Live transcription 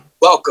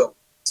Welcome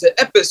to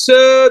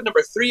episode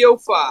number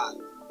 305,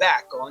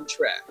 Back on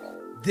Track.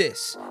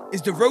 This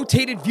is the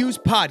Rotated Views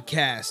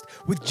podcast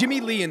with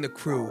Jimmy Lee and the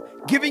crew,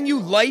 giving you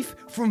life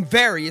from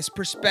various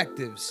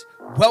perspectives.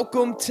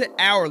 Welcome to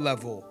our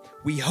level.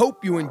 We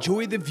hope you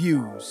enjoy the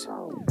views.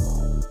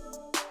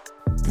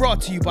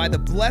 Brought to you by the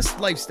Blessed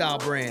Lifestyle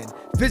brand.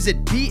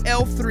 Visit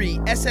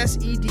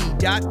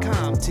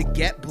BL3SSED.com to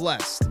get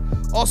blessed.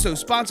 Also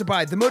sponsored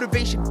by The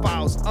Motivation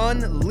Files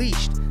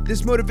Unleashed.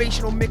 This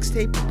motivational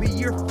mixtape will be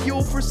your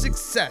fuel for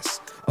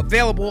success.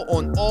 Available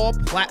on all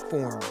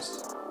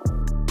platforms.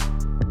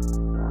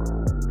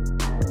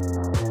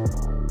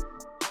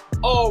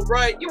 All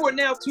right, you are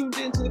now tuned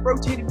into the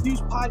Rotated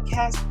Views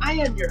podcast. I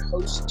am your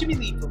host, Jimmy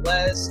Lee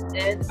Velez,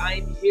 and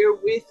I'm here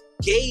with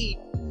Gabe.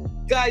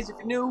 Guys, if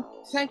you're new,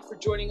 thanks for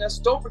joining us.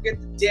 Don't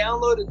forget to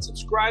download and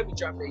subscribe. We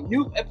drop a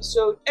new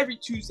episode every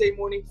Tuesday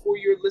morning for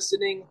your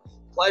listening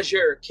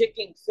pleasure.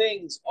 Kicking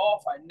things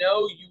off. I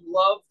know you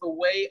love the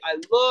way I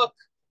look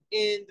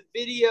in the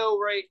video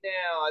right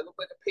now. I look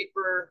like a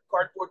paper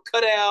cardboard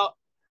cutout.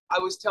 I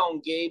was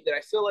telling Gabe that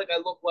I feel like I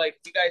look like,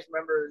 if you guys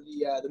remember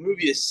the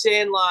movie The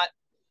Sandlot,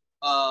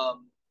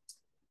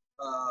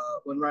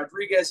 when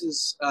Rodriguez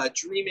is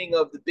dreaming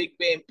of the Big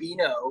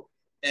Bambino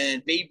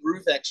and Babe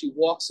Ruth actually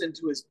walks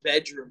into his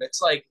bedroom.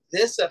 It's like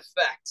this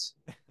effect.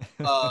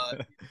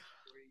 Where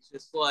he's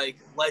just like,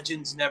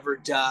 legends never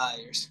die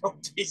or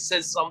something. He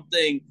says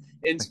something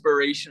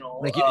inspirational.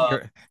 Like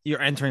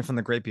you're entering from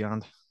the great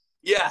beyond.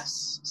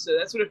 Yes. So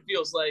that's what it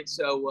feels like.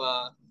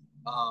 So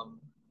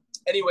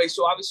anyway,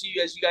 so obviously,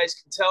 as you guys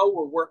can tell,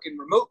 we're working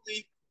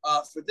remotely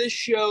for this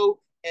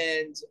show,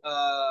 and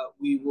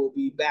we will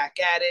be back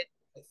at it,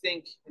 I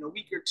think, in a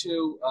week or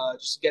two,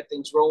 just to get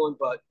things rolling.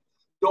 But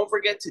don't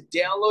forget to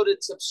download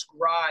and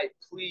subscribe,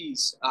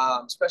 please,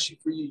 especially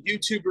for you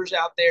YouTubers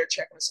out there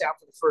checking us out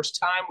for the first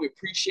time. We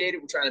appreciate it.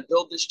 We're trying to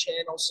build this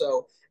channel,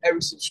 so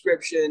every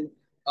subscription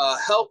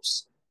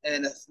helps,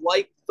 and a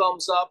like,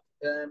 thumbs up,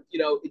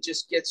 it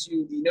just gets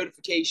you the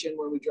notification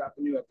when we drop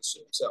a new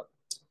episode. So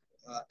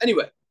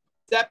anyway,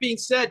 that being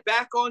said,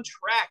 back on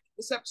track.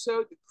 This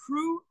episode, the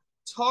crew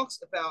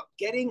talks about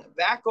getting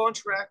back on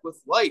track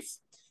with life.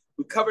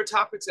 We cover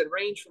topics that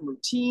range from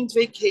routines,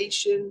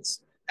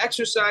 vacations,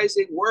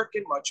 exercising, work,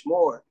 and much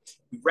more.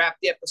 We wrap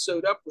the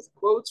episode up with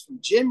quotes from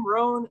Jim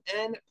Rohn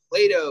and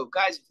Plato.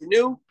 Guys, if you're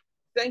new,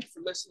 thank you for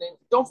listening.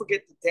 Don't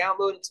forget to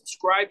download and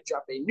subscribe.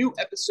 Drop a new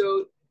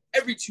episode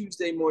every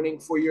Tuesday morning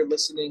for your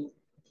listening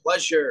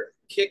pleasure.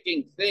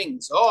 Kicking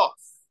things off.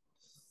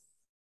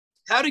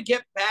 How to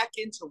get back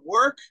into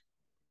work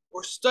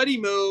or study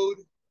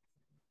mode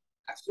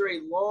after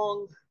a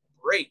long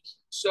break.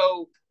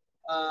 So,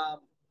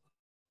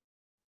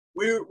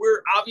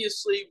 we're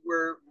obviously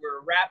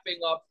wrapping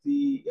up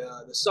the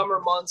summer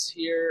months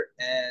here,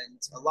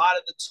 and a lot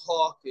of the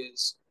talk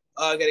is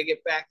got to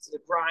get back to the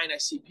grind. I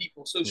see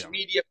people social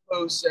media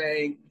posts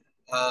saying,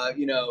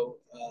 now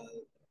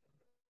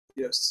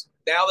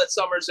that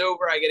summer's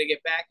over, I got to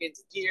get back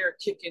into gear,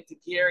 kick into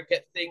gear,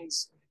 get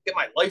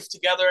my life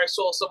together. I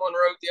saw someone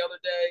wrote the other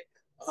day.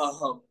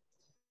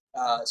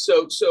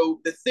 So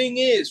the thing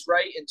is,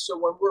 right? And so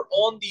when we're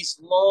on these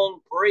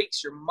long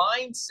breaks, your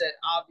mindset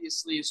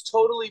obviously is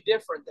totally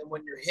different than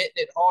when you're hitting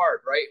it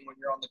hard, right? And when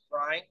you're on the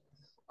grind,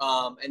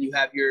 and you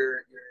have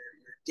your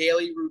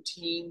daily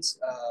routines,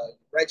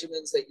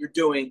 regimens that you're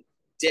doing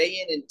day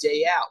in and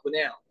day out. But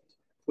now,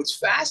 what's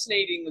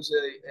fascinating was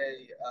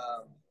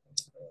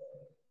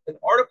an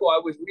article I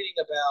was reading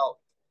about,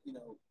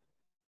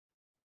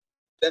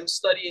 them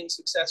studying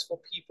successful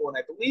people, and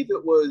I believe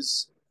it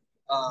was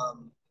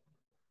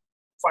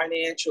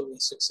financially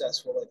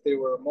successful, like they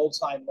were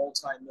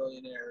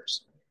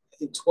multi-millionaires, I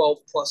think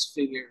 12 plus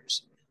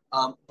figures.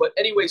 But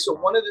anyway, so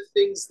one of the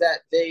things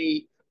that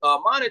they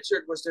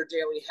monitored was their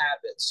daily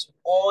habits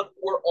on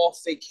or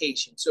off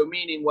vacation. So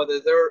meaning whether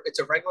it's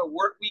a regular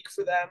work week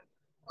for them,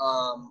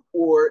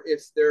 or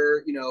if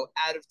they're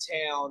out of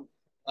town,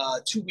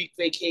 2-week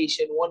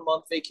vacation, 1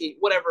 month vacation,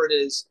 whatever it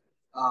is,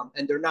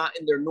 and they're not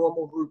in their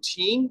normal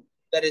routine,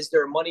 that is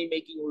their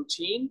money-making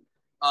routine.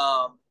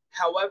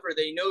 However,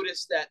 they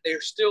noticed that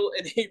they're still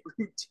in a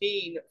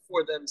routine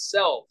for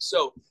themselves.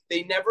 So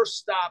they never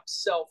stop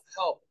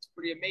self-help. It's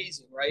pretty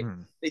amazing, right?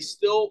 They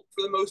still,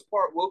 for the most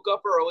part, woke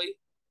up early.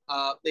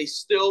 They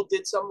still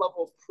did some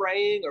level of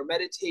praying or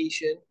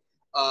meditation.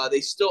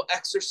 They still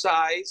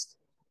exercised.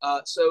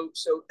 So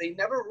they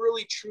never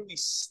really truly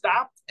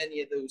stopped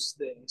any of those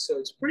things. So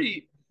it's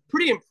pretty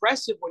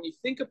impressive when you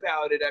think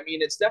about it. I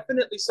mean, it's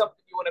definitely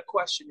something you want to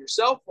question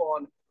yourself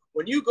on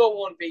when you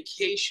go on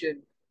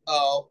vacation.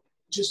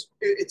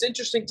 It's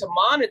interesting to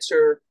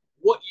monitor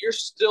what you're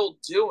still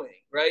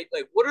doing, right?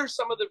 Like, what are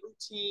some of the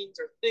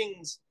routines or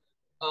things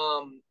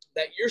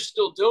that you're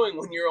still doing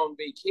when you're on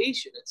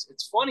vacation?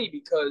 It's funny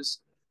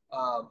because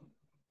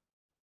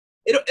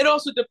it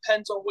also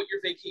depends on what your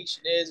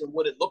vacation is and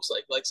what it looks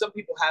like. Like some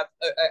people have,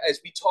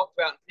 as we talked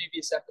about in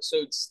previous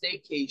episodes,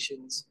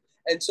 staycations.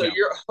 And so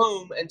you're at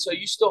home, and so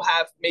you still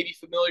have maybe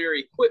familiar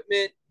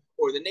equipment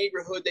or the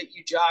neighborhood that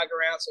you jog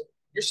around. So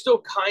you're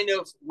still kind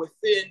of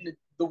within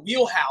the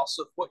wheelhouse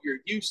of what you're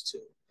used to.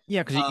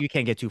 Yeah, because you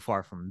can't get too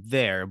far from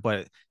there,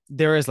 but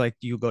there is like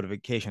you go to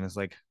vacation, it's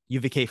like you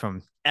vacate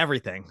from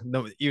everything.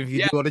 No, if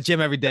you go to the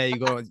gym every day,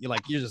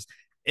 you're just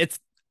it's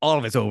all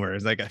of it's over.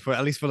 It's like for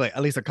at least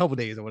a couple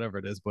days or whatever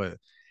it is. But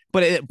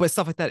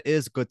stuff like that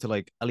is good to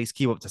like at least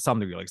keep up to some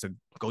degree, like so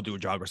go do a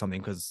jog or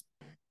something. Because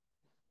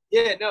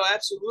yeah, no,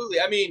 absolutely.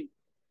 I mean,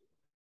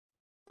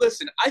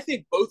 listen, I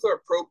think both are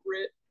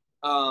appropriate.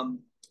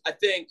 I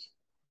think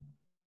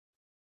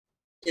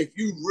if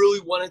you really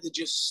wanted to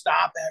just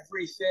stop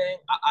everything,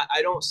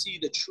 I don't see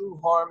the true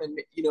harm in,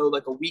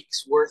 like a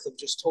week's worth of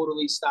just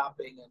totally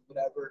stopping and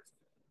whatever.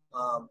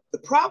 The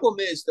problem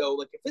is, though,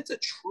 like if it's a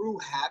true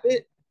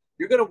habit,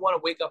 you're going to want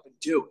to wake up and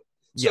do it.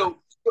 So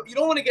you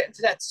don't want to get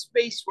into that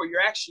space where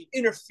you're actually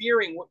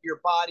interfering with your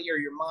body or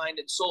your mind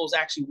and soul is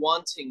actually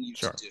wanting you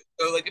to do.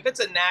 So like if it's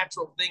a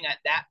natural thing at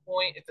that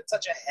point, if it's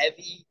such a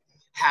heavy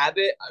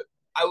habit,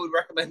 I would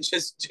recommend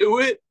just do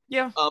it.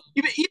 Yeah.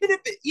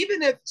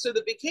 Even if so,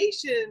 the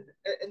vacation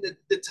and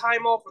the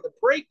time off or the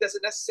break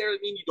doesn't necessarily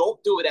mean you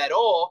don't do it at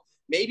all.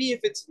 Maybe if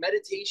it's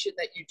meditation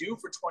that you do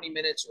for 20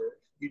 minutes or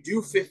you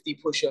do 50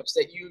 push-ups,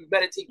 that you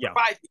meditate for 5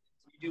 minutes,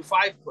 you do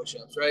 5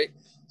 push-ups, right?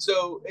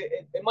 So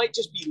it might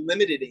just be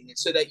limiting it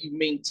so that you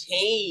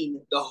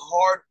maintain the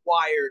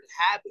hardwired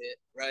habit,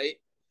 right?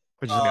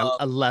 Which is like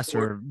a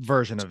lesser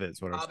version of it,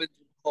 sort of. It's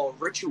called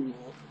ritual.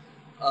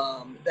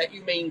 That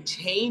you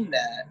maintain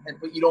that,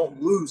 but you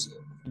don't lose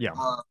it. Yeah.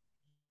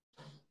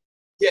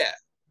 Yeah.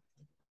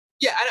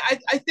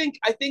 I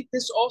think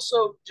this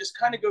also just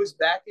kind of goes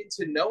back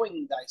into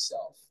knowing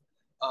thyself.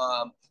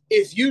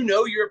 If you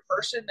know you're a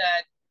person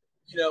that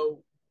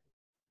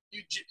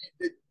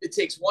it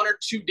takes 1 or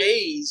 2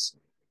 days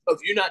of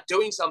you not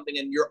doing something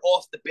and you're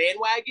off the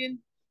bandwagon,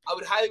 I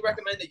would highly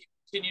recommend that you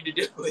continue to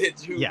do it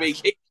through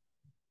vacation.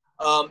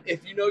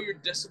 If you know you're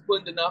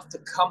disciplined enough to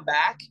come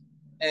back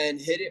and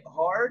hit it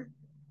hard,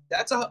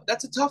 that's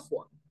a tough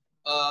one.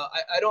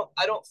 I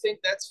don't think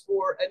that's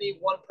for any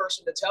one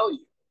person to tell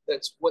you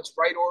that's what's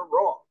right or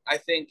wrong. I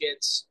think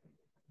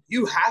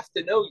you have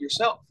to know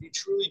yourself. You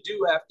truly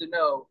do have to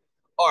know.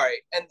 All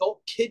right, and don't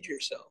kid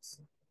yourself,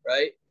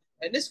 right?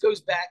 And this goes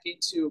back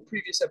into a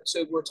previous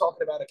episode. We're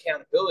talking about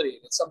accountability,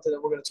 and it's something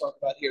that we're going to talk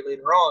about here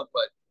later on.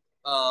 But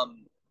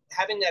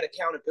having that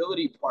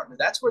accountability partner,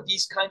 that's where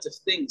these kinds of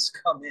things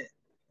come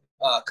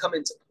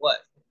into play.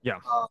 Yeah.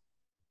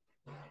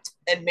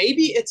 And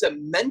maybe it's a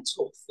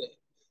mental thing,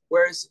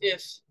 whereas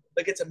if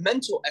like it's a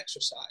mental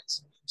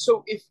exercise.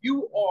 So if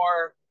you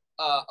are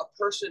a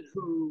person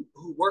who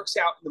works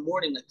out in the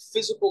morning, like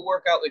physical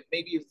workout, like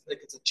maybe if like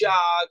it's a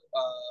jog,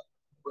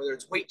 whether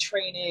it's weight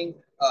training,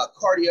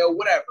 cardio,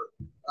 whatever,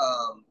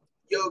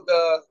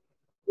 yoga,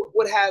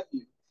 what have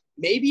you.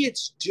 Maybe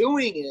it's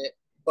doing it,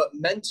 but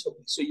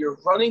mentally. So you're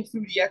running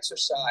through the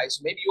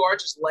exercise. Maybe you are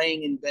just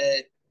laying in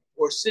bed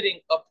or sitting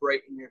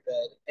upright in your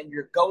bed, and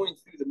you're going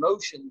through the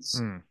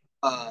motions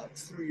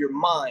through your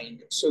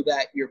mind, so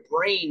that your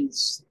brain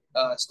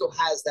still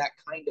has that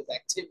kind of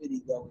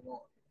activity going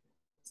on.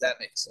 If that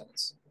makes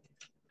sense.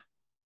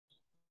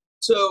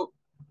 So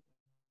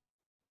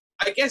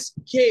I guess,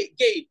 Gabe,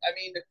 I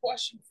mean, the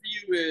question for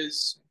you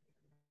is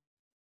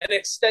an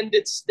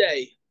extended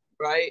stay,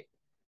 right?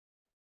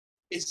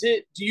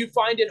 Do you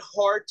find it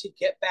hard to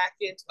get back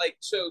into, like,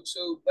 so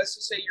let's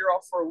just say you're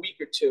off for a week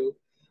or two,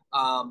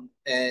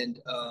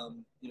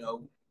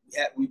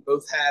 we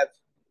both have,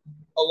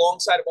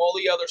 alongside of all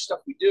the other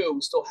stuff we do,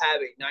 we still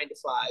have a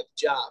 9-to-5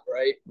 job,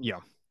 right? Yeah.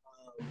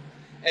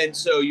 And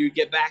so you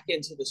get back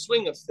into the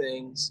swing of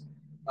things.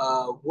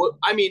 I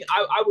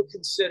would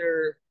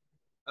consider,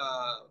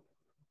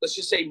 let's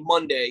just say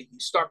Monday, you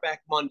start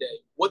back Monday.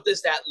 What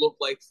does that look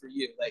like for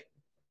you? Like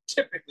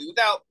typically,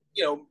 without,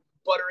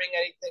 buttering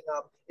anything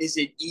up, is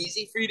it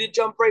easy for you to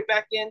jump right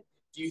back in?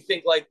 Do you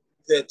think like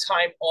the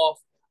time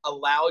off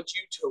allowed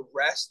you to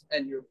rest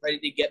and you're ready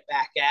to get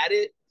back at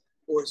it?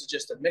 Or is it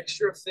just a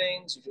mixture of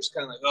things? You're just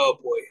kind of like, oh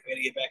boy, I got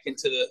to get back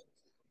into the...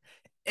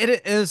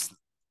 It is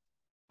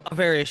a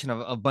variation of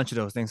a bunch of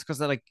those things.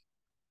 Because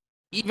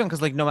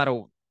no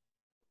matter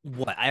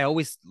what, I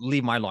always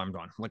leave my alarms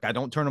on. Like I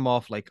don't turn them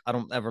off. Like I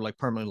don't ever like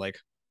permanently like,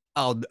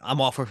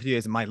 I'm off for a few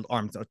days and my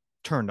alarms are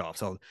turned off.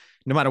 So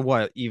no matter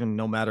what, even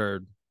no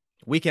matter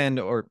weekend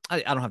or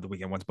I don't have the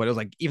weekend ones, but it was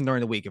like even during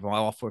the week, if I'm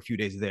off for a few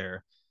days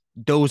there,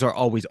 those are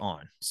always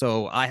on.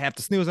 So I have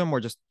to snooze them or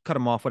just cut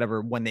them off,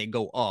 whatever, when they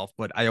go off,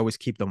 but I always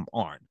keep them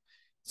on.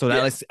 So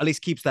that at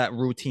least keeps that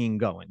routine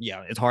going.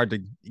 Yeah, it's hard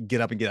to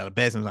get up and get out of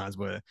bed sometimes,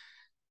 but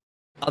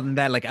other than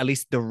that, like at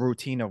least the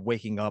routine of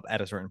waking up at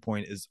a certain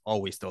point is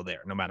always still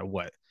there, no matter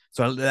what.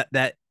 So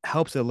that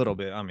helps a little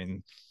bit. I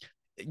mean,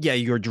 yeah,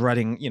 you're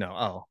dreading,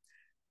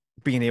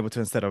 being able to,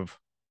 instead of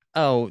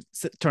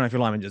turn off your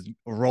alarm and just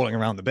rolling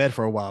around the bed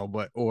for a while,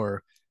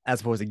 or as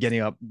opposed to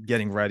getting up,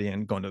 getting ready,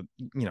 and going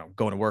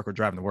to work or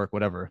driving to work,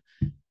 whatever.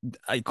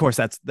 Of course,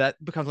 that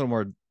becomes a little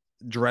more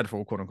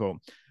dreadful, quote unquote.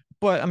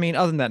 But I mean,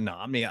 other than that, no.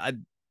 I mean,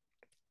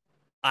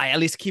 I at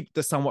least keep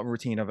the somewhat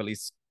routine of at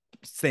least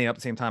staying up at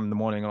the same time in the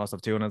morning and all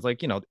stuff too. And it's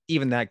like,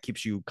 even that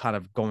keeps you kind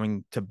of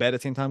going to bed at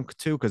the same time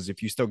too. Cause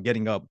if you're still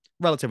getting up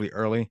relatively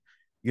early,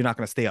 you're not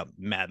going to stay up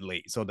mad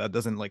late. So that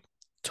doesn't like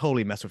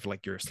totally mess with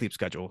like your sleep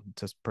schedule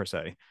just per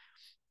se.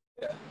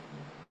 Yeah.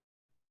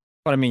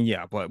 But I mean,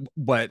 yeah,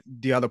 but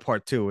the other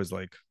part too is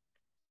like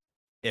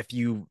if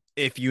you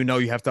know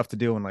you have stuff to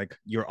do and like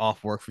you're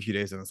off work for a few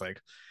days and it's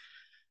like,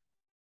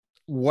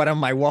 what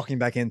am I walking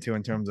back into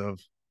in terms of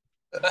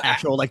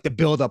actual like the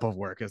buildup of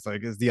work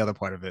is the other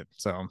part of it.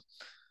 So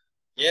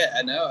Yeah,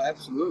 I know,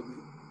 absolutely.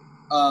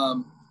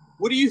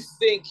 What do you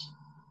think?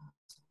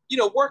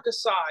 Work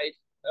aside,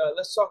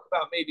 let's talk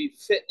about maybe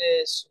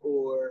fitness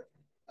or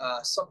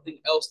something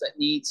else that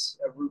needs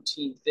a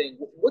routine thing.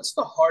 What's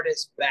the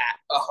hardest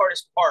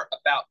part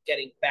about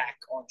getting back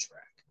on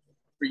track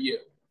for you?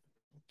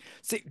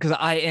 see, because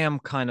I am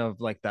kind of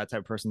like that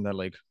type of person that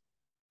like,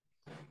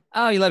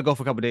 oh, you let it go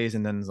for a couple of days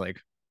and then it's like,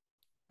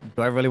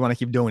 do I really want to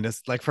keep doing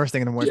this? Like first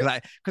thing in the morning, Yeah.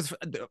 because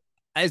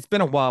it's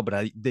been a while,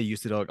 but they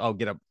used to like, I'll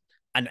get up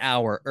an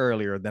hour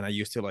earlier than I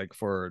used to like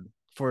for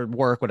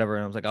work, whatever.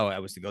 And I was like, oh, I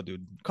was to go do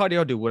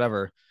cardio, do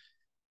whatever.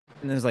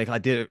 And then it's like I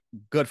did it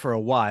good for a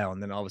while,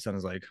 and then all of a sudden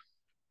it's like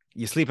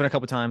you sleep in a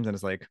couple times, and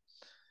it's like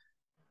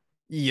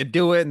you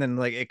do it, and then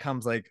like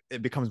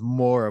it becomes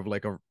more of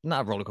like a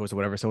not roller coaster,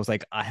 whatever. So it's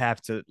like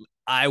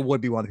I would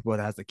be one of the people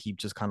that has to keep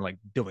just kind of like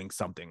doing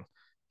something.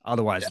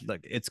 Otherwise, Yeah.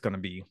 like it's gonna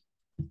be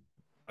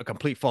a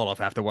complete fall off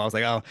after a while. I was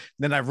like, oh,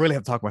 then I really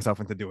have to talk myself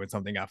into doing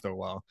something after a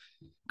while.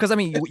 Because I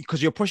mean, because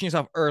you're pushing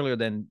yourself earlier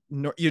than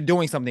you're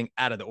doing something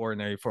out of the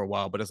ordinary for a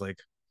while, but it's like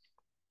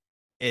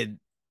it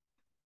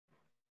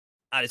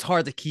it's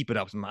hard to keep it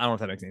up. I don't know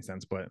if that makes any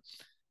sense, but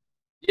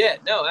Yeah,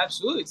 no,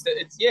 absolutely.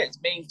 It's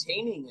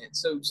maintaining it.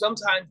 So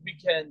sometimes we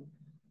can,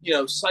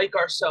 psych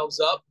ourselves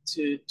up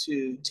to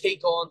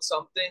take on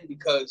something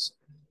because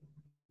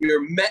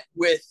you're met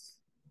with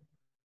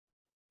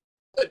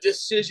a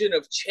decision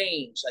of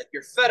change. Like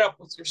you're fed up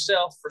with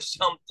yourself for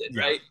something,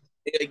 yeah, right?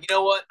 You're like, you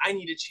know what? I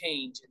need a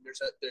change, and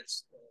there's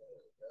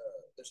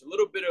a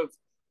little bit of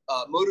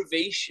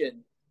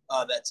motivation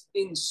that's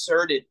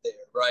inserted there,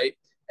 right?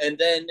 And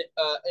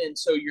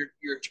so you're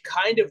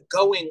kind of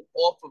going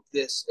off of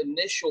this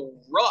initial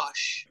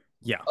rush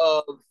yeah,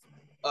 of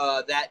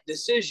that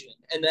decision,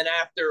 and then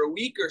after a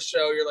week or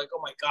so, you're like,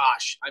 oh my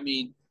gosh, I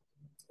mean,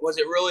 was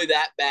it really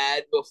that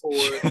bad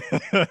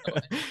before?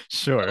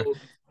 sure, So,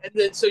 and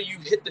then so you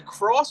hit the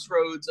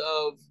crossroads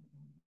of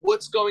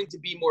what's going to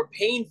be more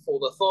painful,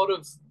 the thought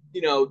of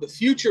the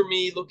future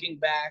me looking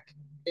back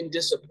in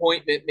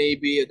disappointment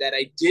maybe that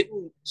I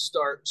didn't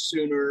start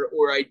sooner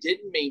or I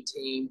didn't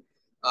maintain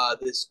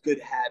this good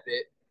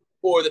habit,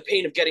 or the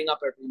pain of getting up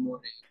every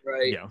morning,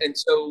 right? yeah, And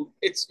so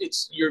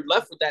it's you're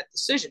left with that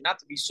decision, not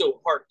to be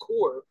so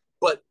hardcore,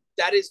 but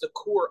that is the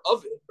core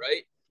of it,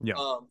 right? yeah,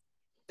 um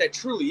that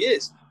truly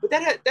is. But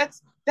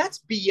that's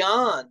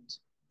beyond,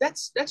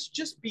 that's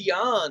just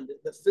beyond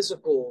the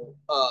physical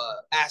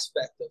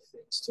aspect of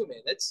things too,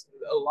 man. That's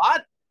a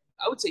lot.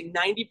 I would say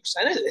 90%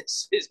 of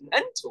this is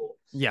mental.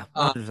 yeah,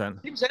 uh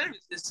 100%. 90% of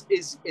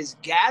this is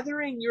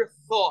gathering your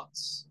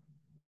thoughts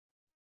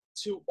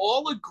to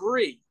all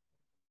agree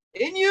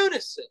in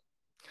unison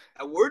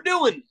that we're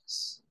doing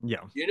this.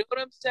 Yeah, You know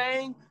what I'm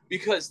saying?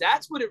 Because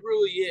that's what it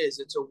really is.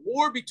 It's a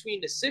war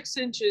between the 6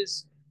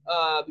 inches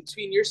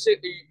between your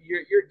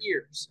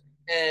ears,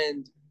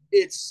 and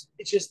it's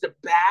just the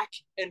back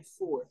and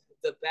forth,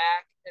 the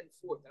back and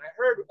forth. And I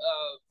heard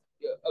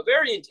a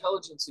very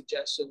intelligent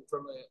suggestion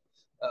from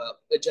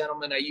a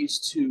gentleman I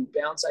used to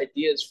bounce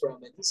ideas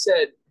from, and he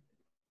said,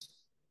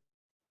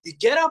 "You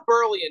get up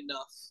early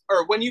enough,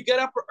 or when you get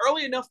up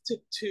early enough to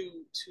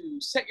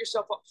set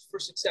yourself up for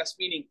success,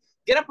 meaning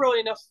get up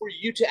early enough for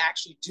you to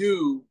actually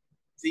do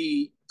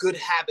the good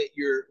habit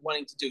you're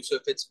wanting to do. So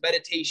if it's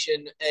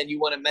meditation and you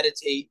want to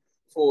meditate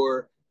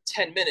for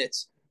 10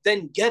 minutes,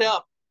 then get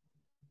up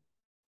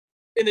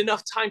in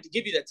enough time to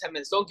give you that 10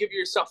 minutes. Don't give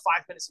yourself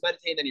 5 minutes to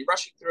meditate and then you're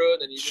rushing through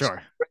it and you just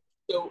sure,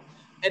 so.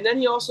 And then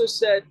he also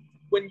said,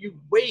 when you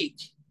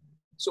wake,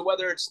 so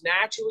whether it's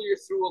naturally or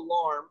through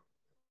alarm,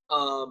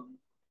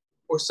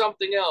 or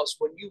something else,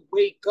 when you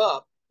wake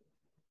up,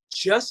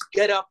 just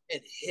get up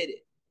and hit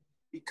it,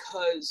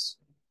 because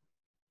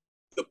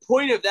the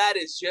point of that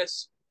is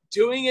just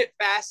doing it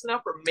fast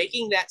enough or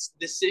making that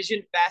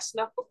decision fast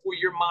enough before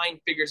your mind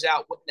figures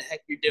out what the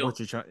heck you're doing what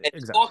you're trying and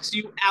exactly. talks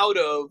you out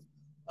of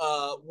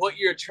what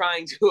you're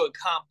trying to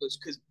accomplish.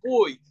 Because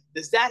boy,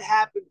 does that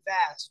happen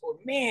fast. Or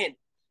man,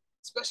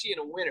 especially in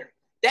a winter,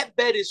 that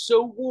bed is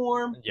so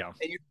warm Yeah,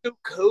 and you're so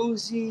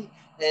cozy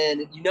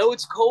and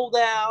it's cold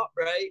out,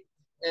 right?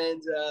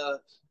 And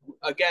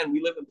again, we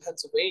live in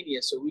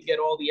Pennsylvania, so we get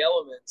all the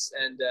elements.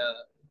 And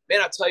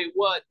man, I'll tell you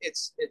what,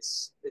 it's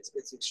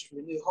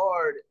extremely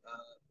hard.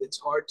 It's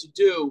hard to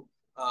do,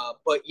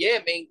 but yeah,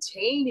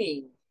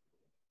 maintaining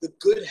the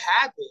good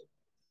habit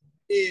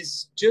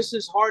is just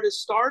as hard as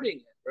starting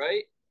it,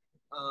 right?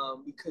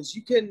 Because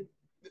you can.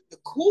 The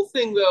cool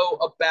thing though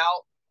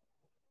about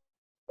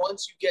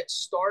once you get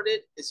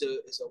started is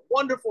a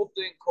wonderful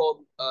thing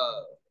called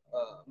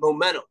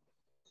momentum.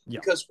 Yeah.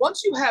 Because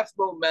once you have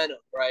momentum,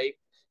 right,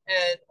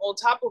 and on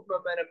top of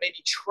momentum,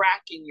 maybe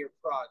tracking your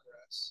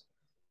progress,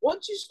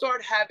 once you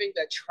start having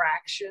that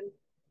traction,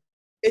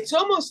 it's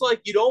almost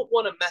like you don't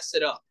want to mess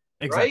it up,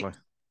 right? Exactly.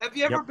 Have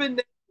you ever Yep. been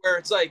there where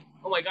it's like,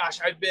 oh my gosh,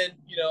 I've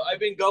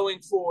been going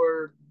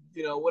for,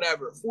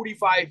 whatever,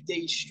 45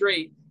 days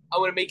straight. I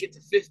want to make it to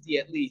 50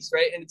 at least,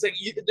 right? And it's like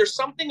there's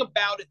something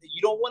about it that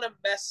you don't want to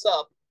mess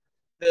up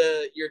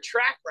your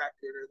track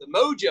record or the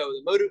mojo,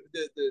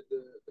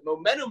 the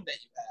momentum that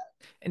you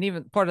have. And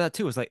even part of that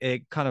too is like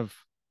it kind of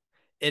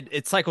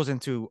it cycles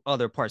into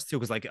other parts too,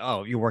 because like,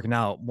 oh, you're working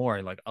out more,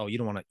 and like, oh, you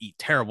don't want to eat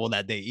terrible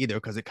that day either,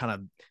 because it kind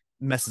of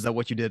messes up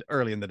what you did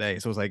early in the day.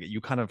 So it's like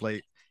you kind of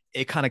like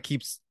it kind of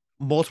keeps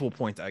multiple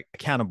points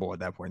accountable at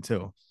that point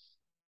too.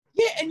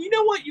 Yeah, and you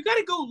know what? You got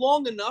to go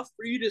long enough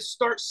for you to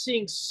start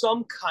seeing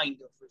some kind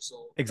of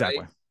result, right?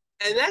 Exactly.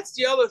 And that's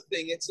the other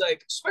thing. It's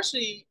like,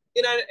 especially,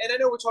 and I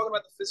know we're talking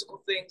about the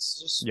physical things,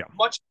 just Yeah.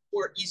 much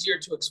more easier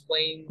to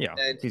explain Yeah.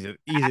 and It's easy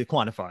to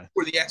quantify.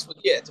 for the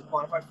to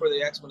quantify for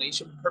the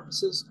explanation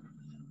purposes.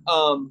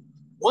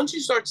 Once you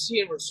start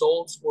seeing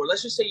results, or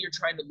let's just say you're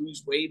trying to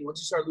lose weight, and once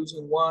you start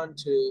losing 1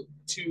 to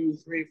 2,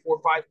 3, 4,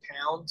 5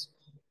 pounds,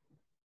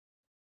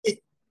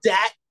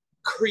 that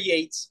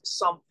creates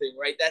something,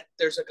 right? That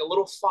there's like a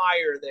little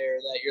fire there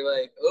that you're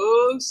like,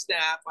 oh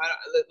snap,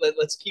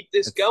 let's keep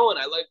this going.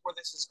 I like where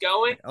this is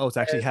going. Oh, it's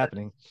actually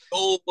happening.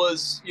 Goal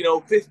was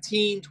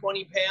 15,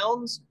 20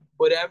 pounds,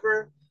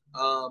 whatever.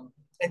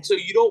 And so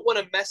you don't want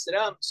to mess it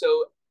up.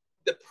 So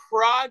the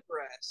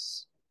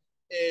progress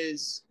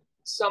is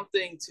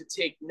something to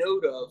take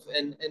note of,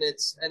 and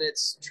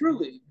it's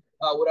truly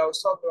what I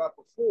was talking about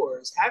before,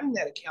 is having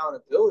that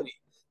accountability.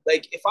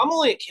 Like if I'm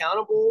only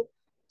accountable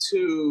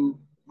to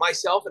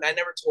myself and I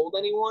never told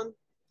anyone,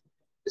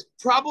 it's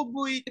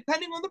probably,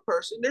 depending on the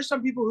person, there's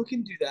some people who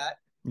can do that.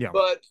 Yeah.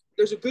 But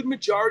there's a good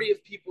majority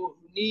of people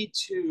who need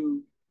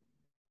to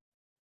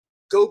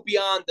go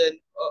beyond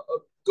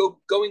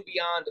going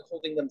beyond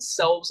holding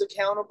themselves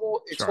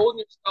accountable. It's Sure. holding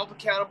yourself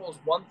accountable is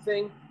one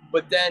thing,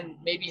 but then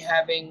maybe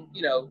having,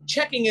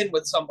 checking in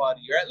with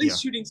somebody, or at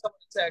least shooting someone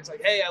a text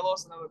like, hey, I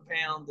lost another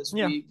pound this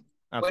week.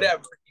 Absolutely.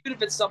 Whatever, even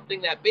if it's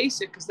something that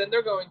basic, because then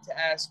they're going to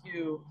ask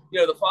you,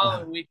 the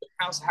following week,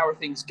 how are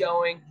things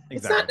going? Exactly.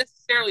 It's not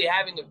necessarily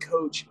having a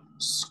coach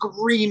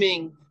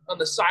screaming on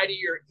the side of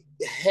your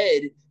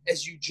head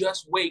as you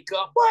just wake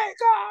up. Wake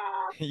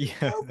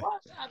up!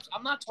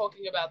 I'm not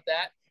talking about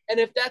that. And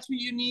if that's what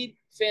you need,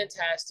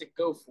 fantastic,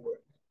 go for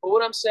it. But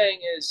what I'm saying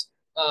is,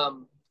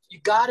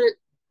 you got to,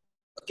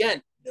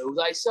 again, know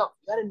thyself.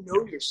 You got to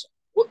know yourself.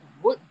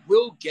 What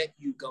will get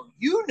you going?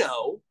 You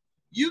know.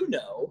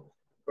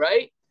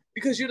 Right?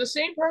 Because you're the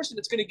same person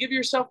that's going to give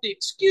yourself the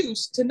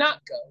excuse to not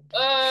go.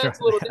 It's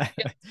a little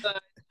different.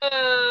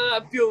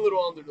 I feel a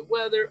little under the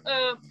weather.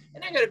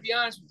 And I got to be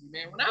honest with you,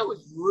 man. When I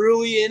was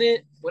really in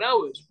it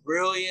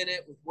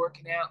with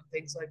working out and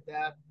things like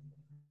that,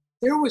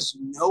 there was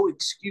no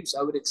excuse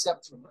I would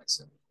accept for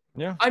myself.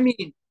 Yeah. I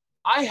mean,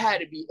 I had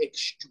to be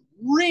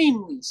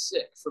extremely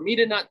sick for me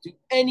to not do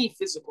any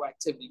physical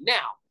activity.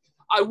 Now,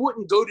 I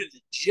wouldn't go to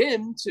the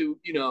gym to,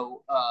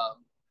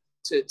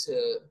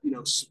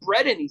 to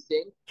spread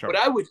anything, but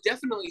I would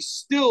definitely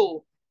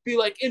still be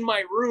like in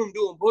my room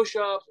doing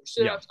push-ups or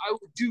sit-ups. I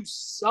would do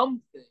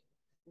something.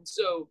 And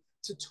so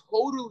to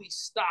totally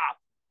stop,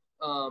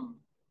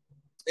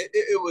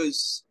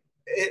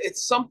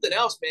 it's something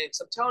else, man. Because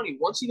I'm telling you,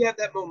 once you have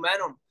that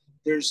momentum,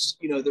 there's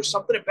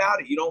something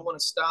about it. You don't want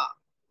to stop.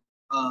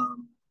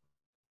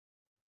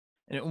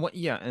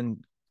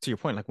 And to your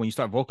point, like when you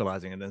start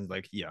vocalizing, and then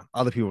like,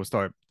 other people will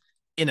start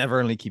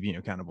inadvertently keeping you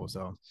accountable.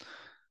 So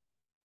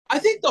I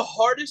think the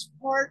hardest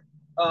part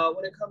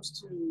when it comes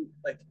to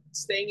like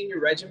staying in your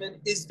regimen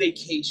is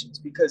vacations,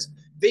 because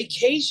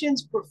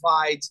vacations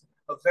provides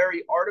a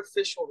very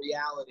artificial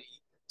reality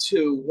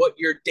to what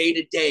your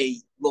day-to-day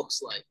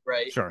looks like,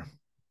 right? Sure.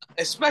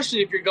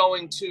 Especially if you're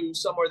going to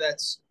somewhere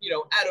that's,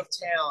 out of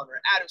town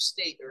or out of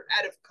state or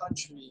out of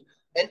country,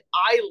 an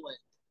island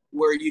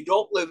where you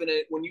don't live in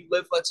it, when you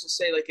live, let's just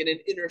say, like in an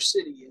inner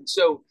city. And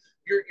so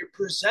you're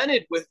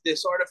presented with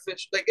this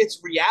artificial, like it's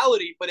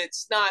reality, but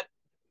it's not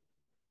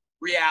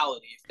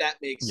reality, if that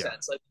makes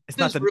sense. Like it's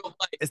not the real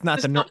life. It's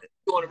not the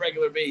on a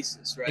regular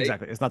basis, right?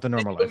 Exactly. It's not the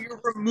normal life. So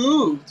you're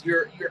removed.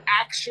 You're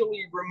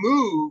actually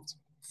removed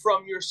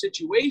from your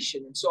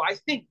situation. And so I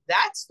think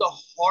that's the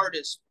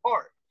hardest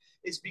part,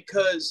 is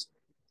because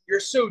you're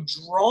so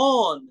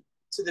drawn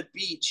to the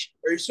beach,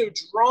 or you're so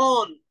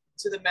drawn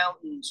to the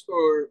mountains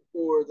or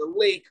the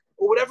lake,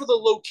 or whatever the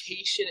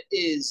location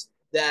is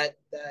that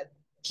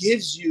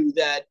gives you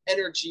that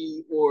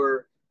energy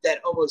or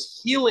that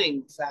almost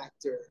healing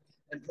factor,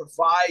 and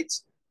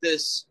provides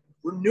this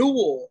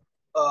renewal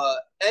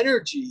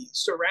energy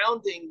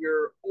surrounding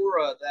your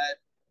aura that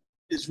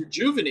is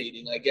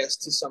rejuvenating, I guess,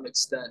 to some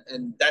extent.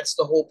 And that's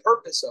the whole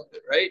purpose of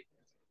it, right?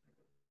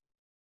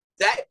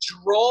 That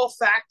draw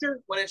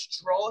factor, when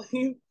it's drawing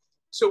you,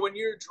 So when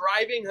you're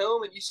driving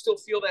home and you still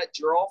feel that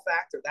draw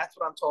factor, that's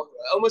what I'm talking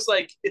about. Almost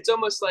like it's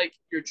almost like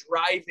you're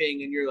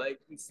driving and you're like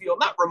you feel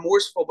not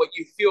remorseful, but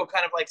you feel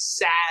kind of like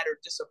sad or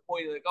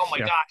disappointed, like oh my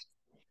Yeah. gosh,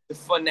 the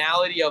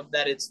finality of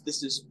that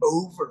this is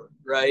over,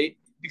 right?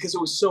 Because it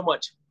was so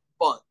much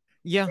fun,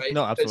 Yeah. right?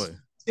 No, Because absolutely.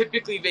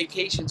 typically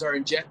vacations are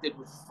injected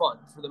with fun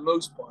for the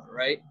most part,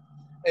 right?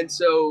 And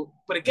so,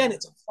 but again,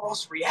 it's a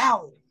false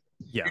reality.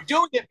 Yeah. You're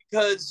doing it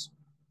because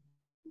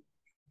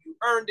you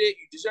earned it,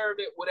 you deserved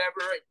it, whatever,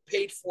 you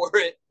paid for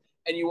it,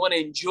 and you want to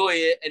enjoy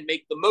it and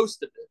make the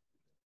most of it.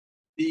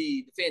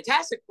 The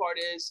fantastic part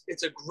is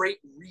it's a great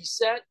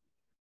reset,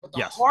 but the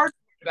Yes. hard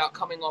part about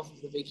coming off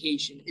of the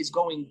vacation is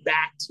going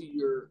back to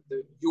your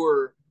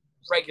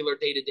regular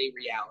day to day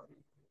reality.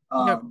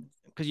 Yeah. Um,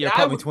 Because and you're I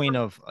caught would between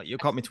you're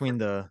caught between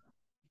the,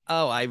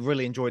 oh, I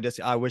really enjoyed this.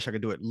 I wish I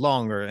could do it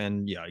longer,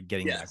 and yeah,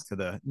 getting back yes, to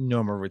the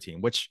normal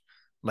routine, which,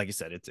 like you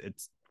said,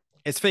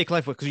 it's fake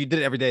life because you did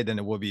it every day. Then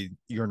it would be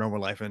your normal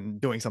life, and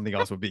doing something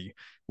else would be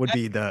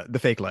the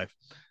fake life.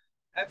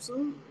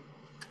 absolutely.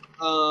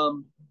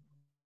 Um,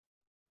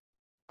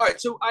 all right,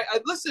 so I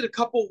listed a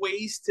couple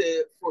ways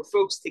for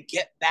folks to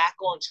get back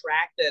on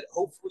track that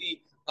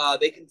hopefully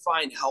they can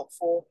find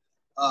helpful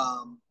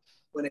um,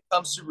 when it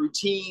comes to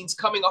routines,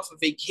 coming off a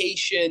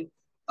vacation,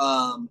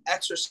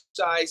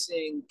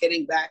 exercising,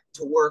 getting back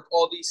to work,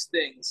 all these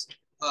things.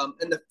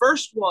 And the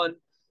first one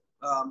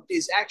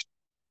is actually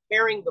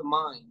preparing the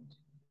mind.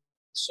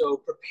 So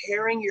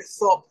preparing your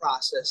thought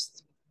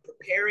process,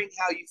 preparing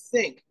how you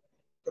think,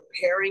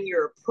 preparing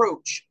your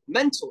approach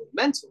mentally.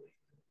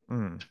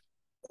 Mm.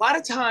 A lot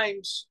of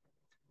times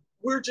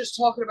we're just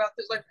talking about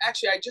this. Like,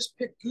 actually, I just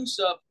picked Goose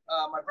up,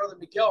 my brother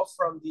Miguel,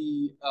 from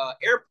the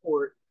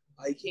airport.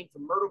 He came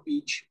from Myrtle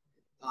Beach,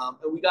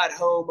 and we got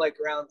home like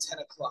around 10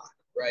 o'clock,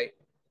 right?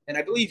 And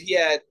I believe he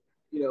had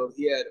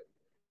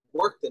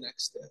work the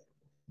next day.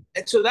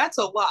 And so that's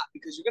a lot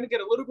because you're going to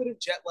get a little bit of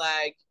jet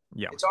lag.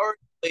 Yeah. It's already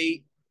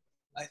late.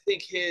 I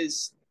think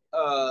his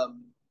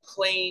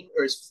plane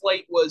or his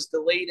flight was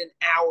delayed an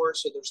hour.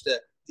 So there's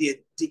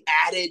the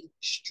added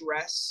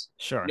stress,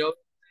 Sure. you know,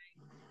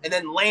 and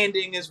then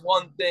landing is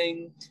one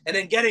thing, and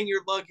then getting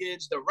your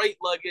luggage, the right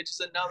luggage is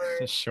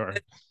another, Sure.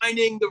 and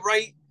finding the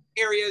right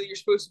area that you're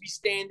supposed to be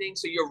standing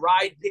so your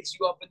ride picks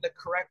you up in the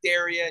correct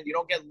area and you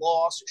don't get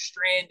lost or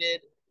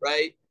stranded,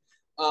 right?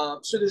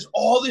 So there's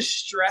all the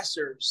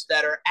stressors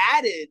that are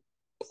added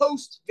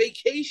post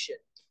vacation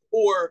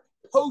or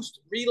post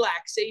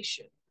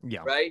relaxation,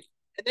 Yeah. right?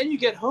 And then you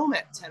get home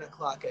at 10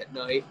 o'clock at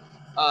night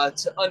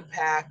to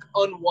unpack,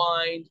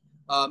 unwind,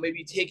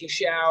 maybe take a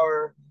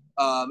shower,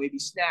 maybe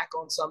snack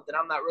on something.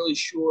 I'm not really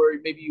sure.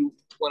 Maybe you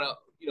want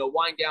to,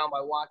 wind down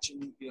by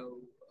watching,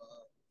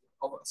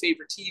 a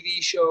favorite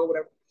TV show,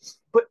 whatever.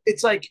 But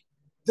it's like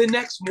the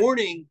next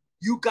morning,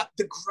 you got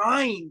the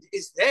grind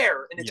is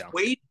there and it's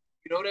waiting.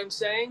 You know what I'm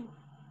saying?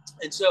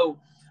 And so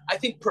I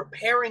think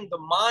preparing the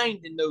mind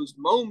in those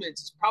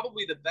moments is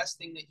probably the best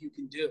thing that you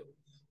can do.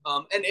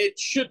 And it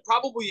should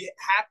probably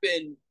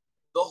happen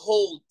the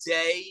whole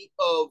day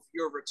of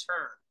your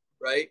return,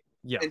 right?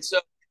 Yeah. And so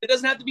it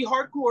doesn't have to be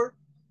hardcore,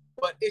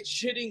 but it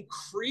should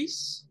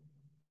increase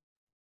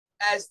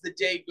as the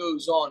day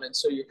goes on. And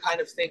so you're kind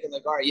of thinking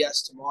like, all right,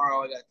 yes,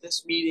 tomorrow I got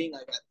this meeting, I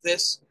got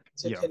this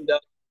to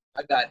conduct,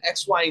 I got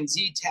X, Y, and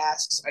Z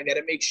tasks I got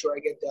to make sure I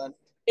get done.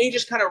 And you're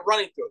just kind of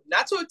running through it.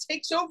 Not so it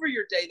takes over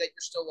your day that you're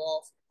still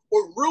off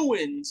or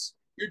ruins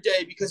your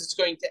day because it's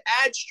going to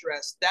add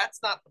stress. That's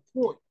not the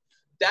point.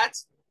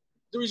 That's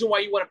the reason why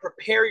you want to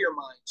prepare your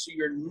mind so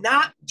you're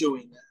not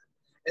doing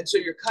that. And so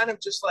you're kind of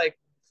just like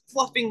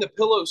fluffing the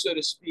pillow, so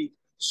to speak,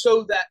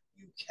 so that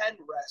you can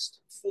rest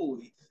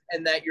fully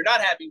and that you're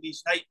not having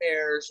these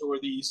nightmares or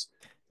these,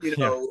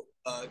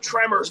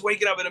 tremors,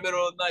 waking up in the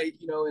middle of the night,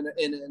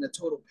 in a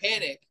total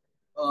panic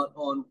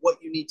on what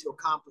you need to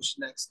accomplish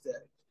next day.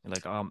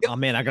 Like, oh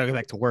man, I gotta go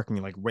back to work, and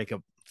you like wake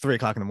up 3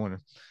 o'clock in the morning.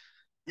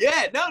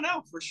 Yeah,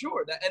 no, for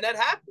sure. That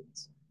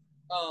happens.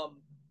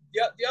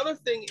 The other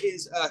thing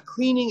is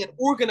cleaning and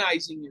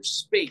organizing your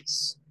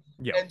space.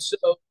 Yeah. And so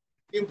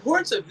the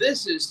importance of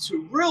this is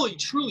to really,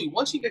 truly,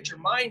 once you get your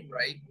mind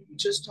right, we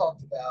just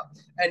talked about,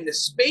 and the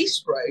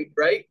space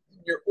right,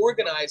 you're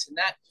organized in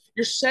that,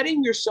 you're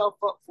setting yourself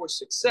up for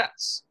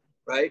success,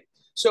 right?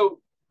 So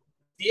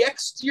the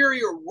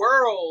exterior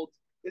world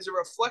is a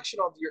reflection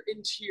of your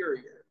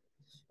interior.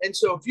 And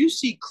so if you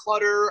see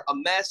clutter, a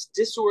mess,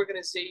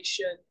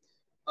 disorganization,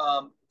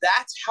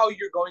 that's how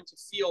you're going to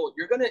feel.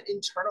 You're going to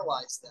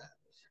internalize that.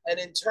 And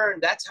in turn,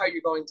 that's how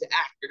you're going to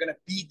act. You're going to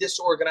be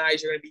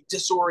disorganized. You're going to be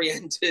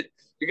disoriented.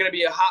 You're going to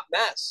be a hot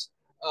mess.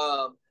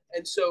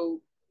 And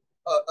so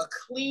a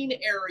clean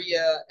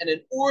area and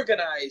an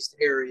organized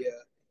area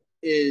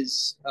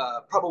is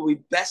probably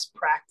best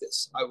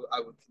practice, I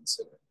would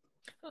consider.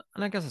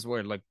 And I guess it's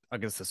where, like, I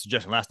guess the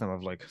suggestion last time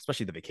of like,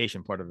 especially the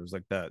vacation part of it was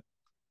like that,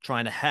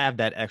 trying to have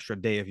that extra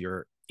day if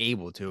you're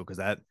able to, because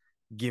that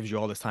gives you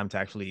all this time to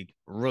actually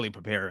really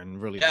prepare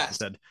and really, like you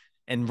said,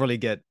 and really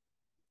get,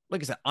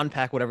 like I said,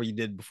 unpack whatever you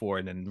did before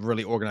and then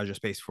really organize your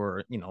space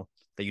for,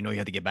 that you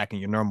have to get back in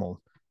your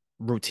normal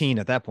routine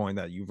at that point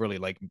that you really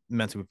like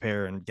meant to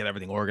prepare and get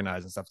everything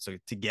organized and stuff so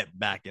to get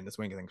back into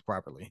swing of things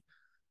properly.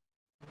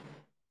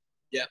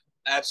 Yeah,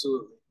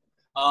 absolutely.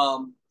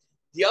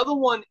 The other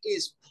one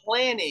is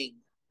planning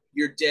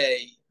your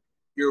day,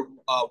 your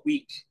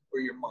week, or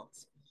your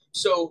month.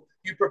 So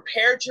you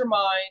prepared your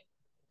mind,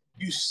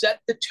 you set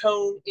the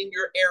tone in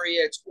your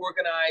area, it's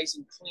organized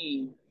and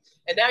clean,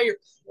 and now you're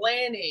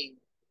planning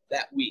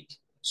that week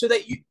so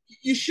that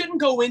you shouldn't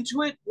go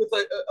into it with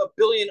a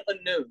billion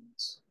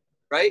unknowns,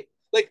 right?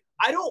 Like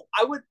I don't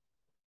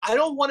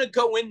want to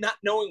go in not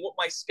knowing what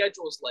my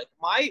schedule is like.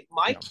 My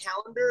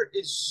calendar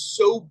is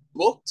so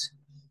booked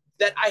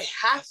that I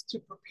have to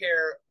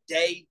prepare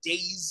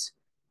days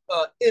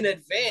in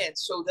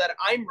advance so that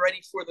I'm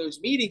ready for those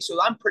meetings,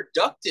 so I'm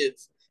productive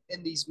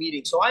in these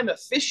meetings, so I'm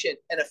efficient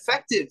and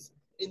effective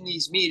in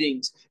these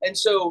meetings. And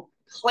so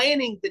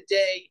planning the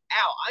day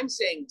out, I'm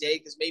saying day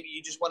because maybe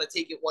you just want to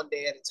take it one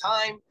day at a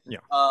time,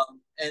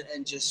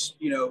 and just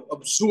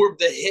absorb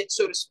the hit,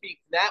 so to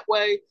speak, that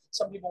way.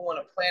 Some people want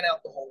to plan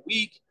out the whole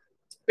week.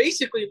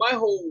 Basically, my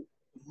whole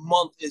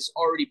month is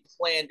already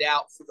planned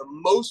out for the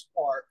most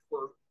part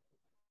for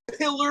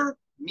pillar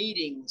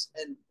meetings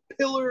and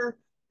pillar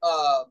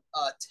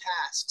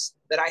tasks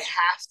that I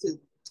have to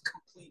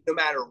complete no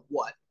matter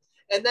what.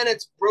 And then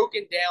it's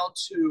broken down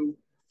to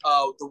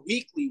the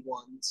weekly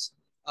ones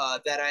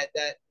that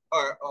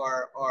are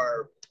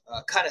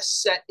kind of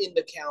set in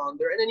the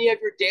calendar. And then you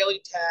have your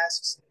daily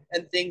tasks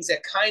and things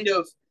that kind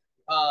of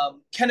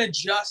can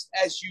adjust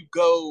as you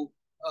go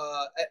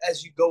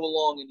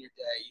along in your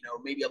day.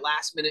 Maybe a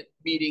last minute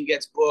meeting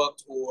gets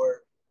booked,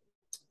 or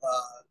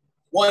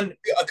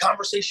a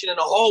conversation in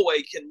a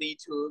hallway can lead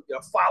to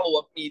a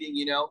follow-up meeting,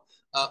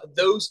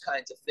 those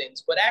kinds of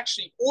things. But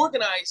actually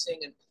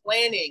organizing and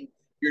planning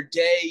your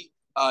day,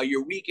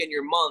 your week, and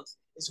your month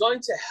is going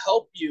to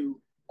help you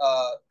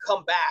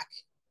come back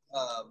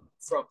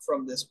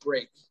from this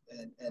break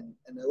and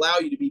allow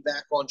you to be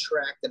back on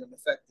track in an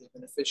effective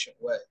and efficient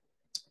way.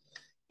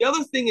 The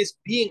other thing is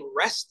being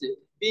rested.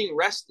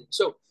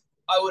 So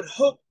I would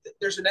hope that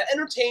there's an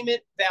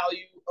entertainment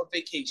value of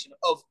vacation,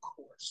 of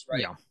course,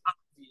 right? Yeah.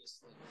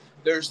 Obviously.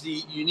 There's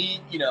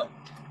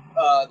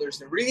there's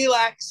the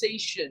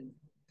relaxation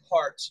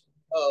part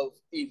of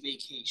a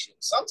vacation.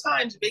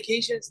 Sometimes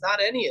vacation is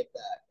not any of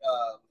that.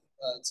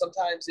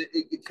 Sometimes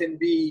it can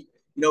be,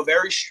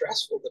 very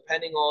stressful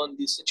depending on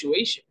the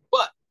situation.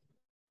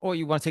 Or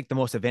you want to take the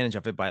most advantage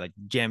of it by like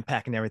jam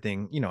packing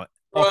everything,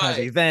 all kinds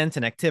of events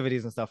and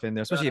activities and stuff in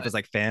there, especially if it's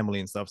like family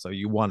and stuff. So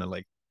you want to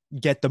like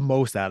get the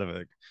most out of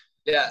it.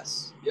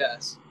 Yes.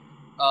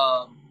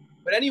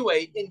 But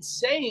anyway, in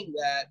saying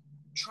that,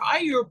 try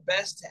your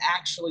best to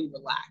actually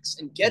relax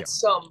and get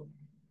some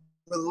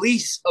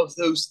release of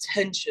those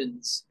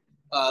tensions,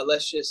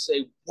 let's just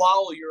say,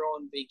 while you're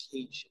on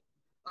vacation.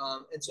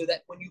 And so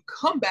that when you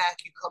come back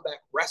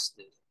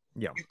rested.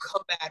 Yeah. You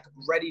come back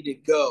ready to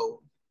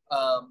go.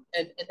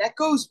 And that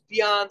goes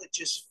beyond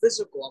just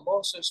physical. I'm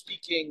also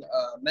speaking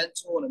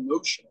mental and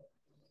emotional.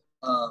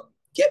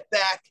 Get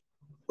back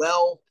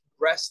well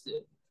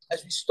rested.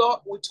 As we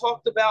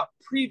talked about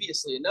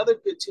previously, another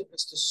good tip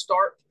is to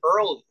start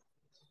early,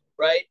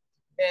 right?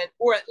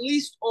 Or at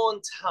least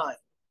on time.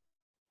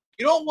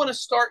 You don't want to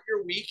start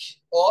your week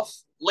off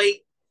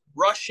late,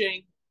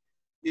 rushing,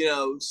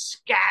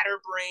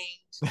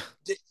 scatterbrained,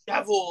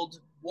 disheveled,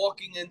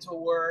 walking into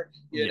work,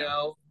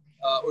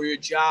 or your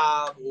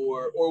job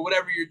or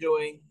whatever you're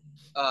doing,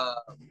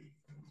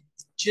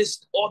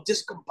 just all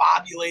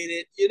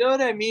discombobulated. You know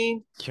what I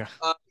mean? Yeah.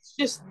 It's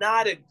just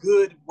not a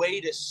good way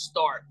to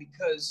start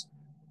because,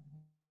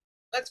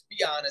 let's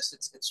be honest,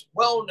 it's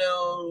well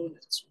known,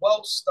 it's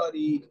well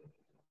studied.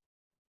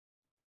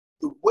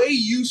 The way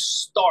you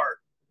start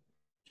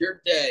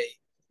your day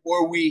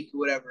or week, or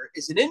whatever,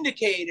 is an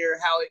indicator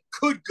how it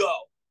could go.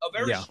 A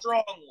very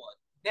strong one.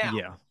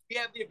 Now, we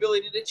have the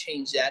ability to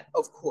change that,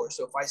 of course.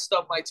 So if I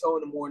stub my toe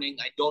in the morning,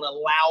 I don't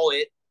allow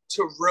it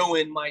to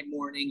ruin my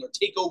morning or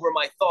take over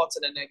my thoughts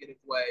in a negative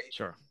way.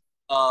 Sure.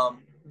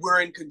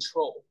 We're in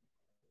control.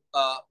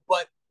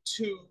 But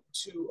to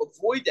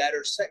avoid that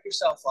or set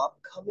yourself up,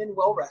 come in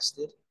well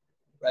rested,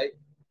 right?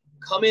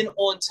 Come in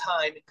on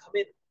time and come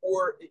in,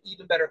 or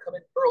even better, come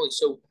in early.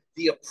 So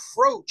the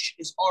approach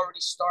is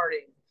already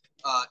starting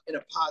in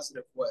a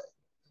positive way.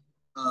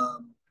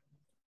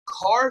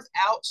 Carve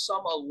out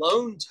some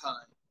alone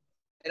time.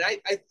 And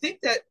I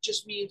think that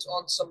just means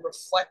on some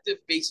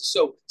reflective basis.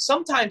 So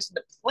sometimes in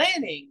the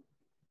planning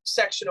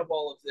section of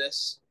all of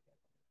this,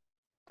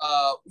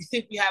 we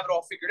think we have it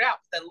all figured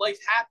out. But then life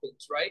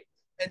happens, right?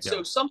 And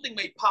so something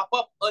may pop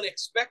up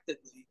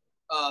unexpectedly.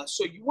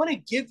 So you want to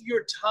give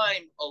your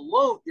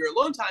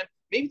alone time,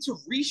 maybe to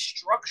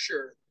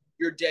restructure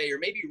your day, or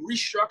maybe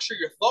restructure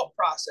your thought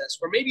process,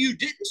 or maybe you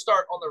didn't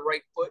start on the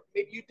right foot.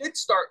 Maybe you did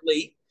start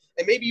late,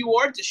 and maybe you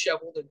are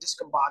disheveled and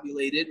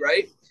discombobulated,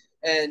 right?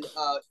 And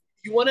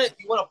you want to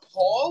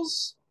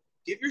pause,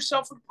 give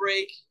yourself a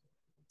break,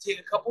 take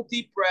a couple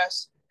deep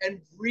breaths,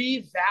 and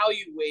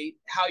reevaluate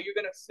how you're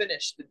going to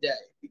finish the day.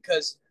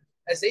 Because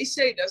as they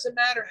say, it doesn't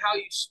matter how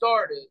you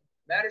started, it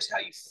matters how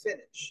you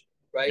finish.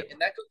 right? Yep.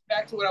 And that goes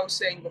back to what I was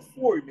saying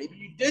before. Maybe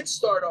you did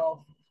start off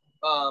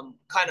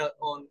kind of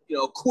on,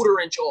 a quarter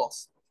inch off,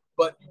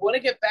 but you want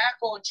to get back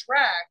on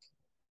track.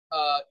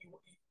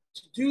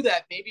 To do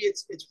that, maybe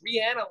it's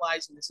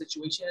reanalyzing the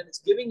situation and it's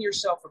giving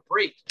yourself a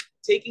break,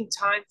 taking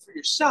time for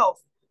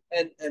yourself,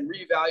 and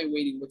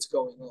reevaluating what's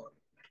going on.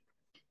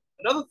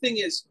 Another thing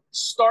is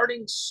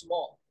starting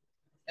small.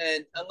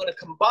 And I'm going to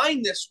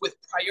combine this with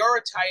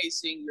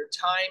prioritizing your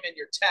time and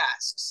your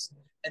tasks.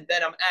 And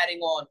then I'm adding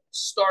on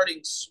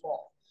starting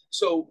small.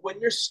 So when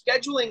you're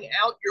scheduling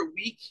out your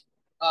week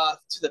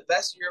to the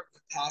best of your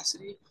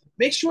capacity,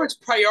 make sure it's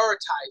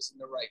prioritized in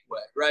the right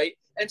way, right?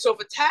 And so if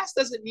a task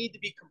doesn't need to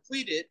be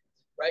completed,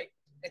 right?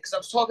 Because I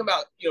was talking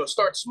about,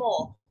 start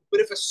small.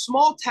 But if a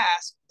small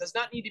task does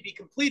not need to be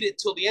completed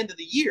till the end of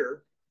the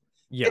year,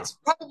 it's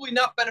probably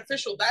not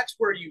beneficial. That's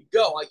where you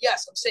go.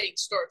 Yes, I'm saying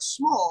start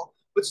small,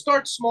 but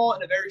start small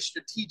in a very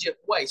strategic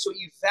way. So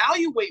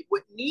evaluate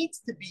what needs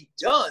to be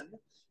done.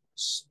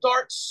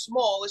 Start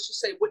small. Let's just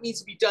say what needs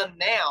to be done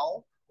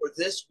now or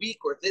this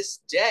week or this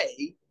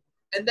day,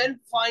 and then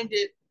find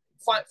the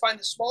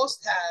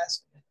smallest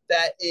task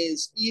that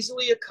is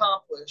easily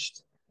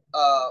accomplished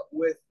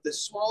with the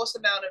smallest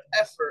amount of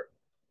effort,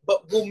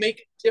 but will make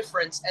a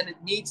difference and it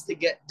needs to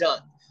get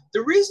done.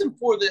 The reason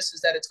for this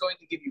is that it's going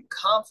to give you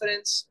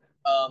confidence.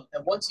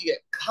 And once you get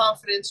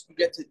confidence, you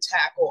get to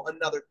tackle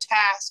another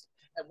task.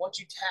 And once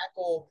you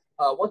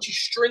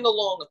string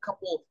along a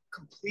couple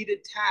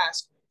completed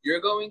tasks, you're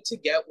going to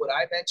get what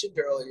I mentioned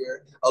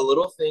earlier, a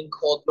little thing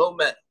called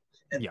momentum.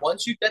 And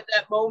once you get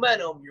that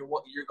momentum, you're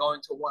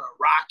going to want to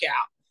rock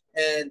out.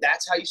 And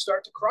that's how you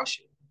start to crush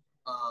it.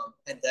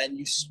 And then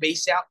you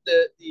space out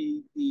the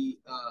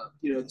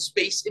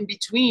space in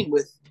between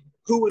with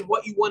who and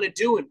what you want to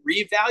do and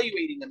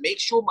reevaluating and make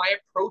sure my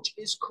approach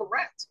is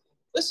correct.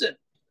 Listen,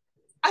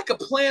 I could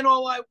plan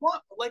all I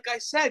want, but like I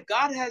said,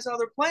 God has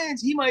other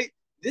plans. He might,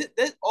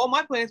 all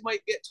my plans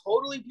might get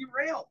totally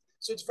derailed.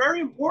 So it's very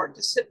important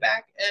to sit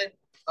back and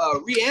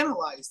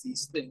reanalyze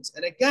these things.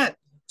 And again,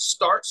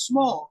 start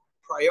small,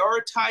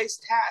 prioritize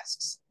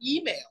tasks,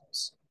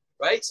 emails,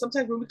 right?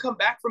 Sometimes when we come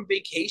back from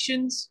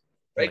vacations,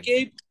 right,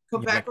 Gabe?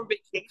 Come back from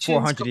vacations.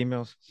 400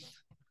 emails.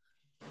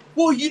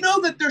 Well, you know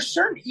that there's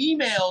certain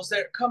emails that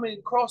are coming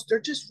across. They're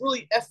just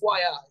really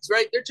FYIs,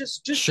 right? They're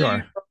just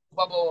sure.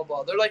 Blah, blah, blah,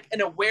 blah. They're like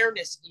an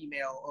awareness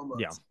email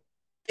almost.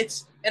 Yeah.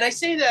 And I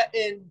say that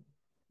in,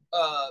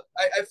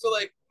 I feel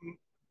like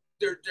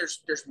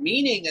there's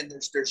meaning and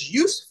there's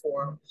use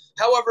for them.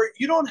 However,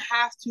 you don't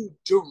have to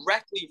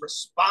directly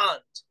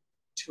respond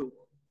to them,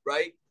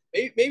 right?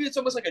 Maybe it's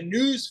almost like a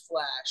news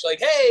flash, like,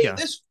 hey,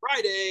 this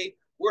Friday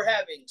we're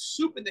having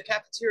soup in the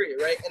cafeteria,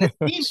 right? And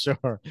it's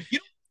sure. You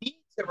don't need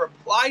to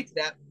reply to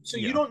that, so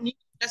you don't need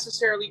to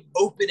necessarily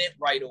open it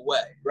right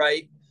away,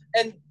 right?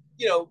 And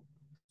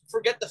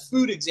forget the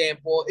food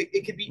example.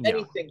 It could be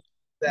anything.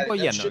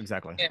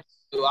 Exactly.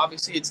 So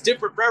obviously, it's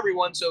different for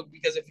everyone. So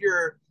because if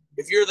you're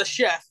the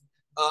chef,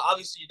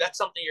 obviously that's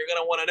something you're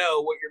gonna want to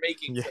know what you're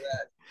making for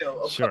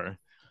that. Sure.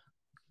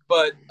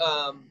 But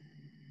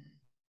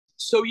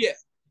so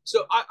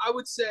I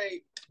would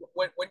say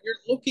when you're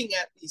looking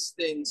at these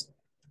things,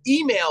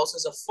 emails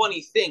is a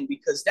funny thing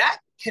because that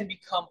can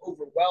become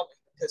overwhelming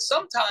because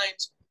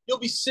sometimes you'll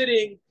be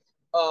sitting,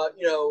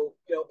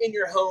 in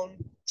your home,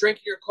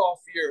 drinking your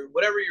coffee or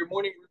whatever your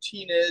morning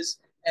routine is,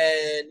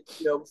 and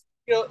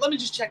let me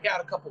just check out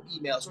a couple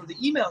emails, or the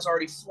email's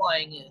already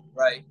flying in,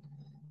 right?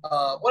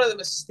 One of the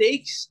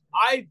mistakes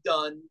I've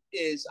done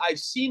is I've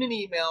seen an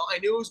email. I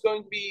knew it was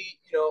going to be,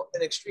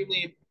 an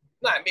extremely,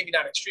 maybe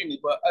not extremely,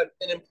 but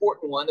an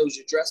important one that was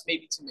addressed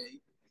maybe to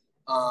me.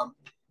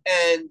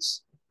 And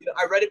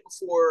I read it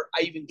before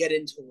I even get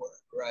into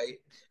work, right?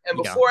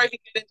 And before I can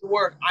get into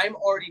work, I'm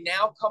already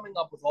now coming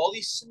up with all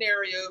these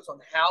scenarios on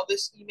how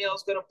this email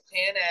is going to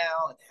pan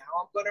out and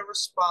how I'm going to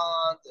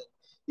respond. And,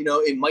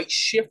 it might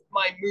shift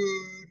my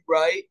mood,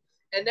 right?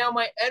 And now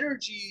my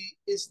energy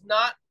is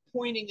not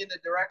pointing in the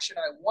direction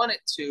I want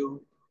it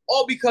to,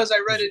 all because I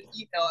read an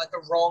email at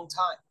the wrong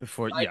time.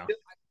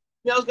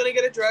 Email's going to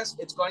get addressed.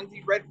 It's going to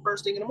be read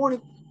first thing in the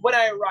morning when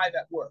I arrive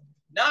at work.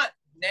 Not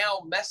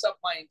now mess up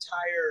my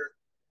entire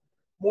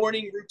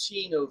morning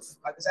routine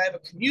because I have a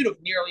commute of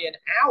nearly an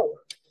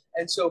hour.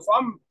 And so if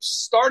I'm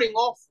starting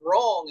off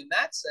wrong in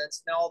that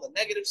sense, now all the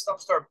negative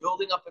stuff start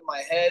building up in my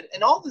head,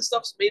 and all this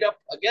stuff's made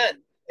up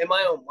again in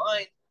my own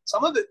mind.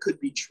 Some of it could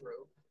be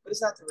true, but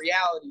it's not the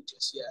reality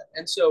just yet.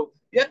 And so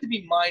you have to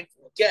be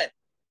mindful. Again,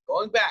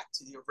 going back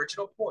to the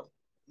original point,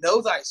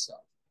 know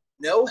thyself,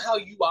 know how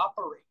you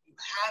operate. You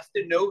have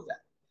to know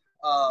that.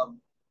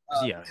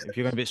 If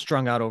you're gonna be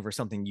strung out over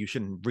something you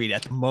shouldn't read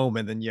at the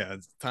moment, then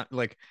it's time,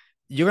 like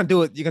you're gonna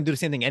do it. You're gonna do the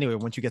same thing anyway.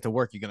 Once you get to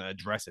work, you're gonna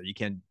address it.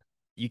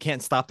 You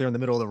can't stop there in the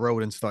middle of the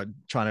road and start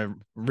trying to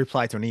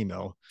reply to an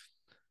email.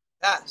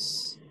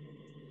 Yes.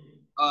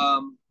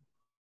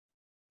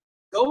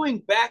 Going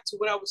back to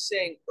what I was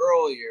saying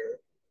earlier,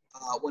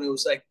 when it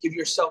was like give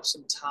yourself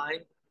some time.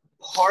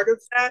 Part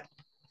of that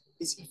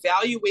is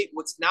evaluate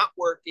what's not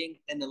working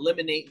and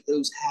eliminate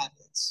those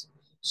habits.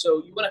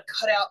 So you want to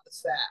cut out the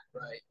fat,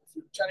 right?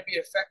 if you're trying to be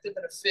effective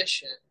and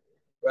efficient,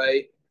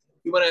 right?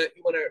 You want to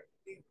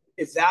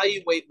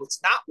evaluate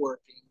what's not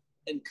working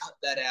and cut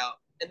that out,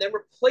 and then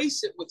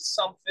replace it with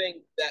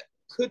something that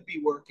could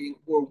be working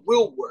or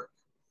will work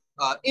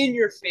in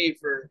your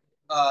favor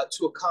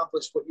to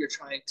accomplish what you're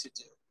trying to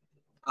do.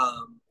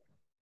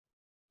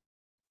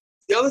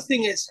 The other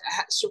thing is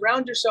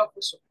surround yourself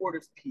with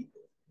supportive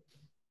people.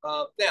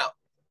 Now,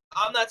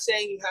 I'm not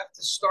saying you have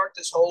to start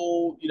this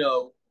whole,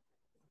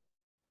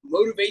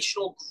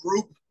 motivational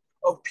group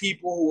of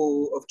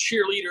people, of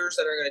cheerleaders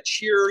that are going to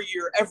cheer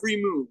your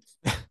every move.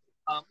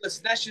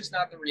 Listen, that's just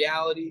not the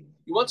reality.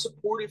 You want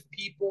supportive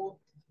people,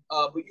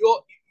 but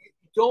you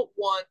don't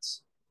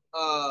want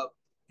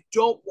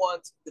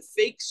the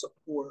fake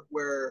support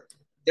where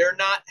they're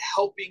not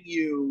helping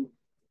you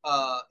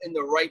in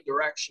the right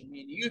direction. I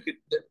mean,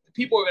 the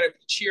people are going to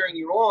be cheering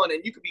you on,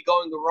 and you could be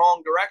going the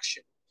wrong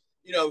direction.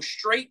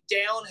 Straight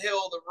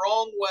downhill the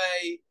wrong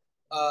way.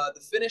 The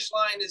finish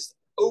line is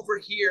over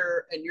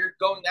here, and you're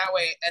going that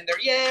way, and they're,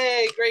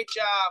 yay, great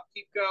job,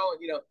 keep going.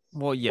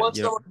 Well, yeah,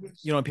 you don't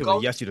want people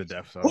to yes you to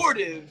death. So.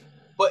 Supportive,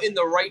 but in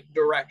the right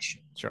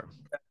direction. Sure.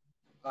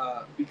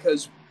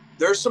 Because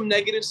there's some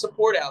negative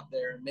support out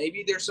there.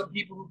 Maybe there's some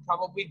people who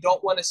probably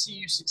don't want to see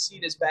you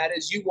succeed as bad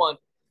as you want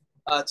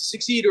to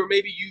succeed, or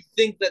maybe you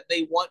think that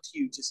they want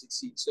you to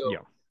succeed. So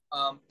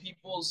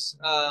people's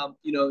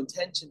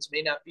intentions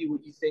may not be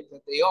what you think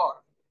that they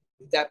are.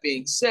 With that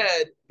being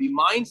said, be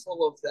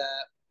mindful of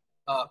that.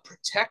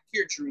 Protect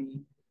your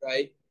dream,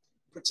 right?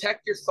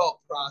 Protect your thought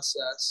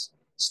process.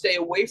 Stay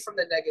away from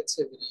the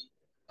negativity,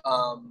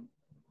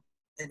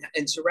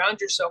 and surround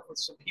yourself with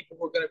some people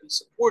who are going to be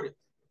supportive.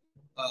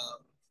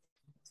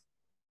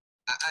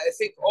 I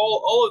think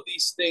all of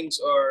these things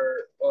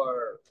are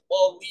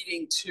all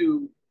leading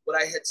to what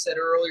I had said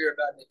earlier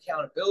about an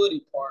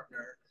accountability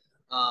partner.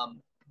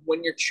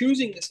 When you're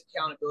choosing this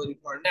accountability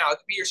partner, now it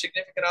could be your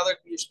significant other, it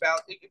could be your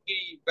spouse, it could be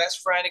your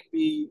best friend, it could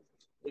be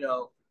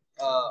a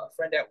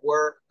friend at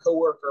work,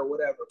 coworker, or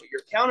whatever. But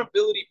your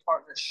accountability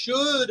partner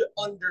should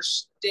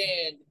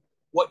understand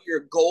what your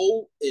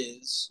goal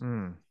is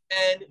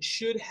and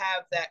should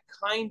have that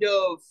kind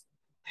of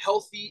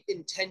healthy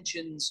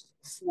intentions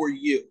for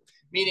you.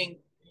 Meaning,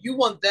 you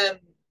want them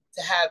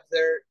to have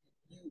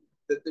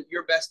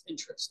your best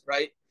interest,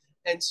 right?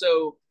 And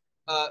so,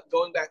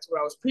 going back to what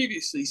I was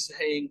previously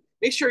saying,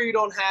 make sure you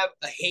don't have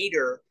a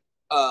hater,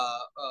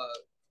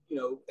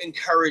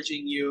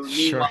 encouraging you.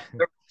 Sure.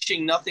 They're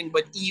wishing nothing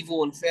but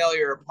evil and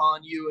failure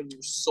upon you and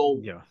your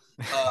soul. Yeah.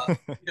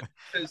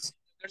 Because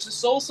there's the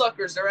soul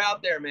suckers. They're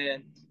out there,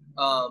 man,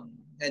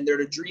 and they're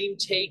the dream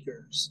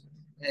takers.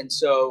 And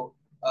so,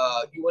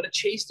 you want to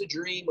chase the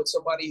dream with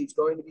somebody who's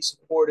going to be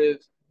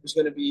supportive, who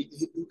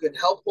can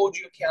help hold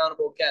you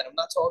accountable. Again, I'm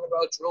not talking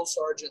about drill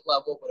sergeant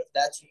level, but if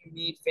that's what you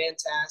need,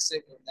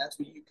 fantastic. And that's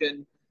what you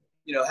can,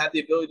 have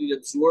the ability to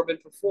absorb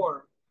and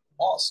perform,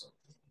 awesome.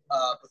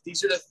 But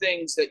these are the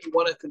things that you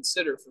want to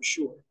consider for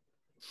sure.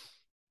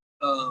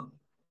 One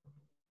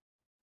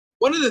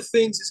of the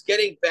things is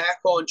getting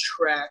back on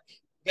track,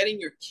 getting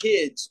your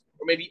kids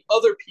or maybe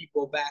other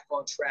people back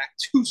on track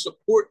to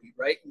support you,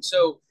 right? And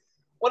so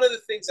one of the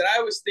things that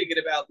I was thinking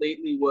about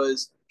lately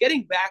was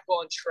getting back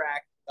on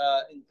track,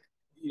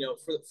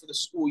 for the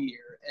school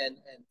year and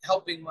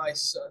helping my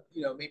son,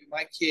 maybe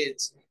my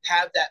kids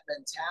have that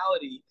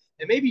mentality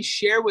and maybe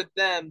share with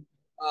them,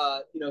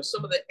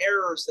 some of the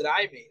errors that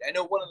I made. I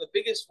know one of the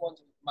biggest ones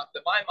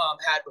that my mom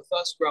had with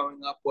us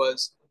growing up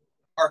was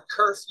our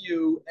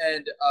curfew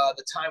and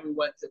the time we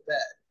went to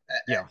bed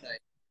at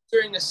night.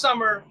 During the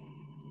summer,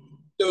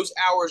 those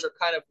hours are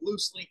kind of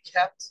loosely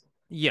kept.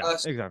 Yeah,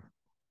 exactly.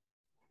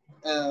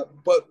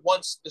 But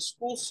once the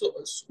school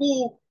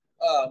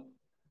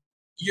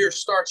year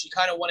starts, you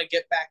kind of want to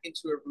get back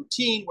into a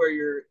routine where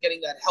you're getting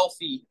that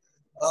healthy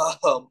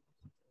 8+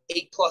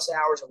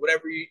 hours or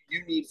whatever you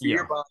need for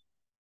your body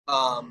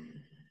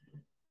on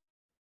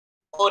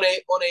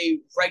a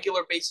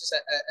regular basis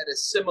at a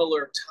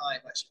similar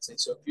time, I should say.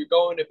 So if you're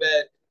going to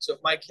bed, so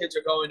if my kids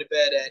are going to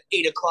bed at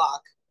 8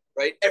 o'clock,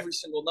 right, every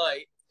single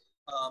night,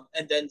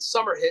 and then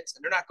summer hits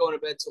and they're not going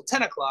to bed till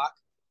 10 o'clock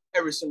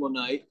every single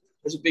night,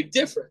 there's a big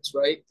difference,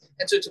 right?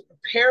 And so to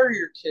prepare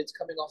your kids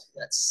coming off of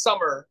that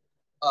summer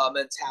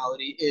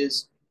mentality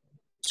is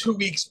 2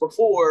 weeks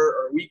before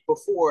or a week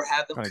before,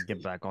 have them kind of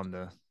get back on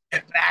that,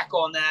 get back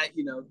on that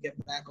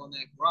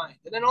grind.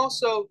 And then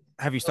also,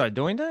 have you started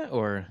doing that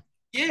or?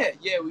 Yeah,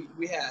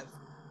 we have.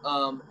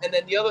 And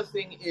then the other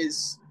thing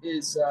is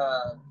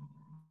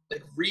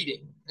like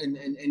reading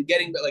and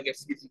getting, like if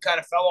you kind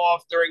of fell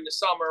off during the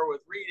summer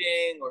with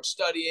reading or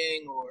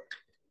studying or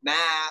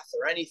math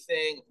or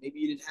anything, maybe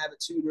you didn't have a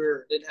tutor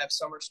or didn't have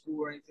summer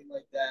school or anything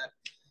like that.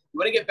 You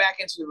want to get back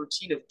into the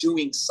routine of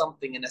doing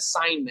something, an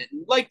assignment.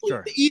 And likely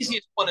the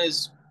easiest one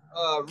is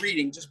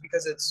reading, just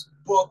because it's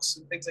books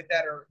and things like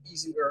that are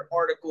easier,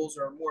 articles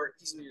are more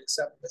easily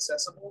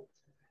accessible.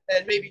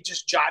 And maybe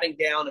just jotting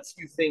down a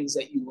few things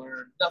that you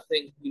learned.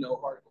 Nothing,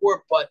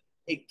 hardcore, but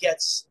it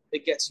gets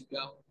you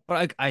going.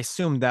 But I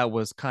assume that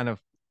was kind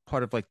of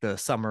part of like the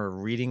summer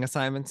reading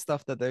assignment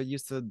stuff that they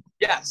used to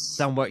Yes.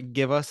 somewhat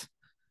give us?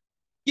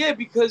 Yeah,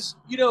 because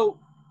you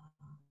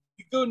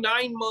go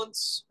 9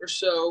 months or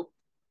so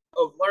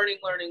of learning.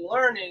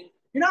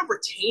 You're not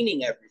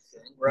retaining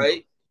everything,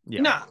 right? Yeah.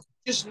 You're not,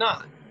 just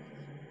not.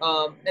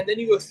 And then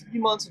you go 3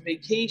 months of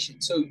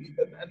vacation. So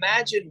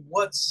imagine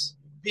what's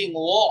being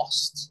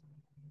lost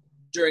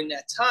during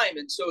that time.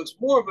 And so it's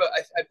more of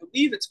I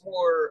believe it's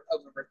more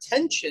of a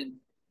retention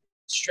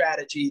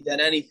strategy than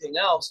anything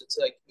else. It's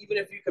like, even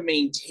if you can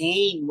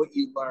maintain what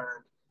you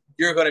learned,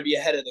 you're going to be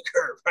ahead of the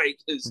curve, right?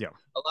 Because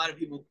a lot of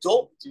people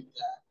don't do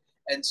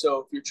that. And so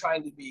if you're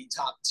trying to be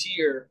top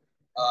tier,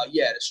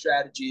 the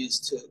strategy is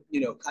to,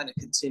 kind of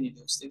continue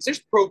those things. There's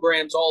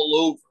programs all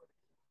over.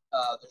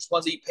 There's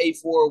ones that you pay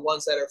for,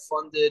 ones that are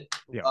funded,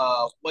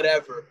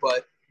 whatever.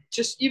 But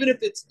just even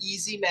if it's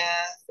easy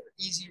math or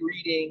easy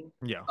reading,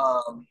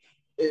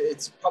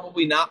 it's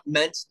probably not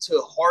meant to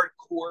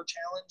hardcore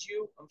challenge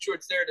you. I'm sure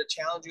it's there to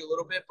challenge you a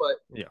little bit, but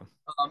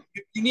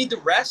you need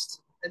the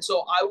rest. And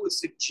so I would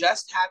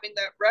suggest having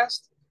that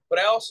rest, but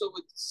I also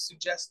would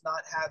suggest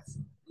not have,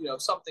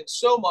 something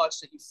so much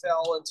that you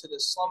fell into the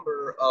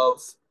slumber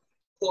of,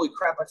 holy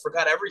crap, I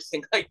forgot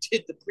everything I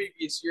did the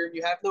previous year, and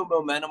you have no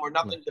momentum or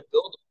nothing to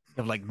build on. You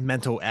have like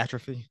mental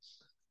atrophy.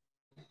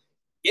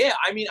 Yeah,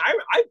 I mean,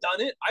 I've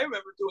done it. I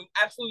remember doing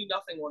absolutely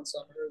nothing one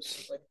summer. It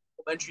was like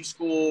elementary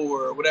school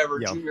or whatever,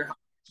 junior high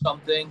or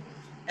something.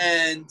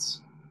 And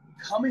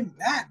coming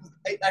back,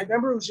 I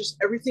remember it was just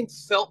everything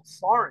felt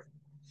foreign.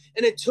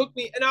 And it took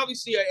me, and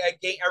obviously I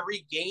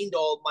regained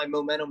all of my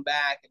momentum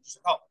back, and just,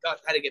 oh my gosh,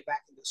 I had to get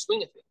back into the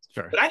swing of things.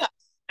 Sure. But I got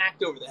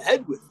smacked over the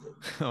head with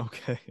it.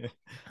 Okay.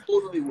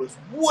 Totally was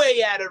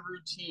way out of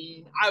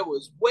routine. I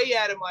was way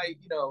out of my,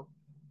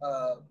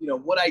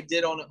 what I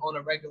did on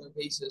a regular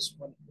basis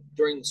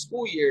during the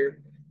school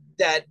year.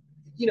 That,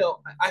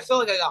 I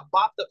felt like I got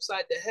bopped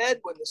upside the head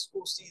when the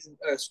school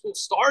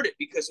started,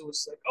 because it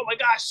was like, oh my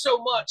gosh,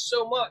 so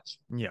much.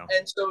 Yeah.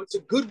 And so it's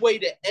a good way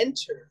to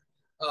enter.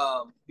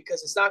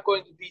 Because it's not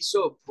going to be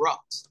so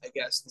abrupt, I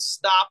guess. The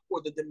stop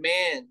or the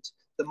demand,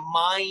 the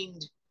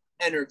mind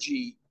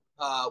energy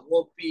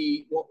won't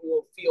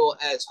feel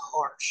as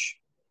harsh.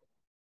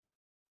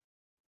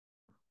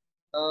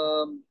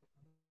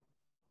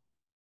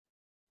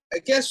 I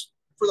guess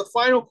for the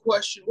final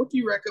question, what do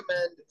you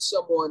recommend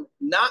someone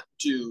not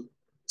do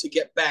to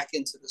get back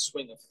into the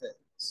swing of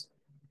things?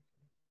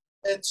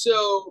 And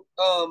so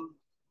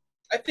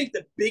I think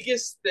the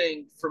biggest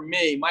thing for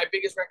me, my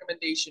biggest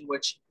recommendation,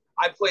 which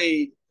I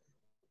played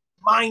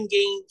mind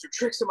games or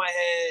tricks in my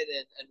head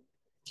and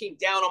came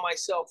down on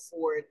myself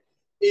for it,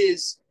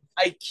 is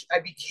I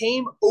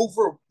became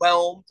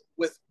overwhelmed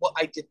with what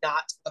I did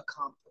not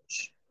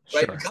accomplish.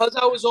 Right? Sure. Because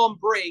I was on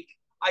break,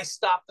 I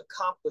stopped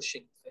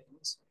accomplishing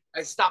things.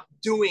 I stopped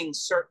doing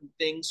certain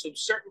things, so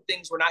certain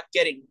things were not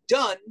getting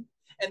done.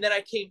 And then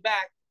I came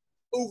back,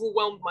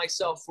 overwhelmed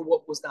myself for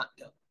what was not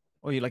done.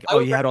 Or you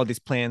you had all these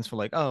plans for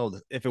like,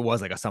 if it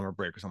was like a summer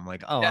break or something,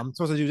 like, I'm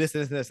supposed to do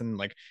this, and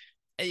like,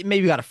 maybe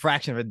you got a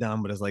fraction of it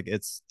done, but it's like,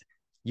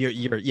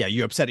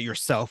 you're upset at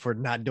yourself for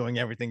not doing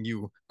everything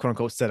you quote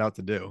unquote set out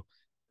to do.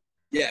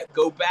 Yeah,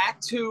 go back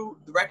to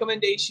the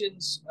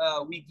recommendations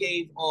we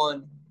gave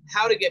on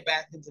how to get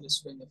back into the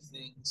swing of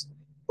things,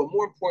 but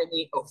more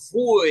importantly,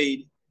 avoid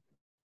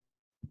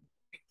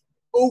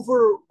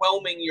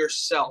overwhelming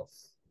yourself.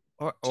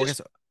 Or I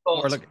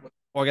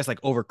guess like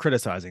over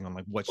criticizing on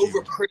like what you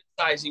over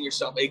criticizing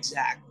yourself.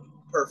 Exactly.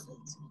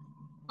 Perfect.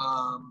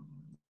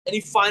 Any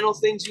final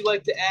things you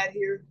like to add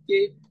here,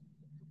 Gabe?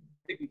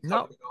 I think we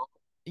covered it all.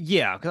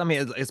 Yeah, because I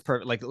mean it's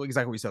perfect. Like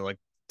exactly what you said. Like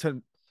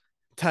to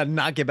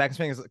not get back in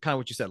swing is kind of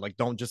what you said. Like,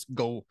 don't just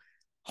go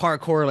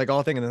hardcore like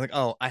all thing and then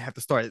like, I have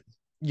to start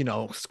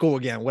school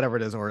again, whatever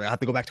it is, or I have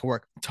to go back to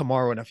work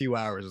tomorrow in a few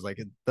hours. It's like,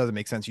 it doesn't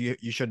make sense. You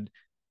should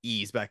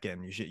ease back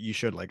in. You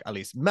should like at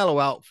least mellow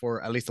out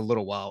for at least a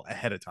little while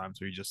ahead of time,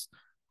 so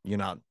you're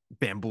not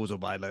bamboozled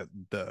by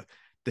the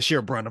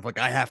sheer brunt of like,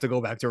 I have to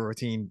go back to a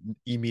routine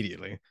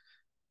immediately.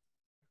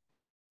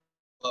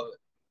 Love it.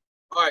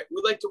 All right,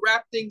 we'd like to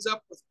wrap things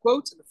up with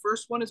quotes, and the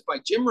first one is by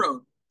Jim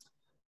Rohn.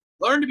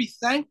 Learn to be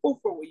thankful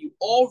for what you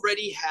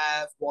already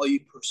have while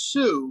you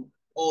pursue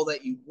all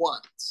that you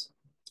want.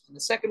 And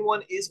the second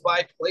one is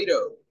by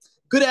Plato.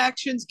 Good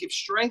actions give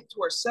strength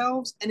to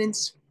ourselves and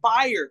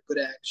inspire good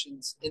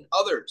actions in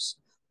others.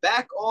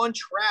 Back on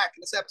track.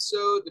 In this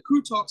episode, the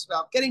crew talks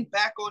about getting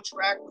back on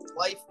track with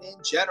life in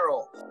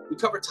general. We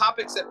cover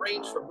topics that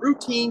range from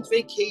routines,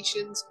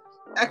 vacations,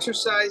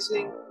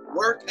 exercising,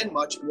 work, and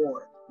much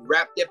more. We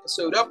wrap the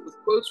episode up with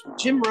quotes from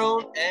Jim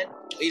Rohn and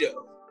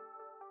Plato.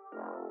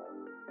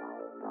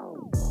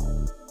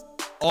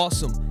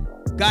 Awesome.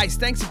 Guys,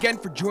 thanks again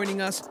for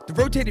joining us. The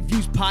Rotated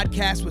Views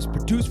podcast was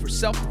produced for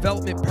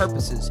self-development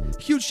purposes.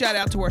 Huge shout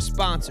out to our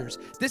sponsors.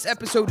 This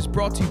episode is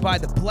brought to you by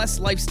the Blessed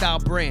Lifestyle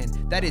brand.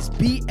 That is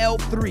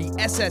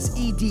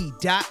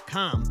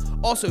BL3SSED.com.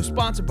 Also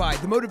sponsored by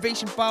The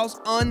Motivation Files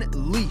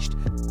Unleashed.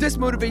 This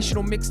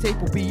motivational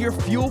mixtape will be your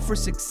fuel for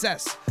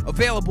success.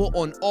 Available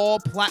on all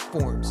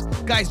platforms.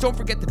 Guys, don't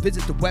forget to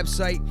visit the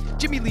website,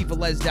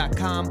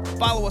 JimmyLeeVelez.com.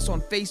 Follow us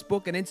on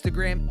Facebook and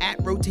Instagram at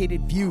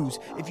Rotated Views.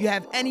 If you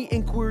have any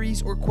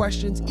inquiries or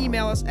questions,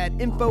 email us at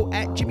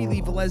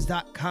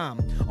info@JimmyLeeVelez.com.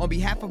 On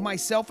behalf of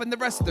myself and the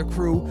rest of the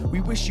crew,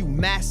 we wish you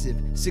massive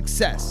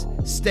success.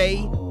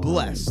 Stay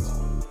blessed.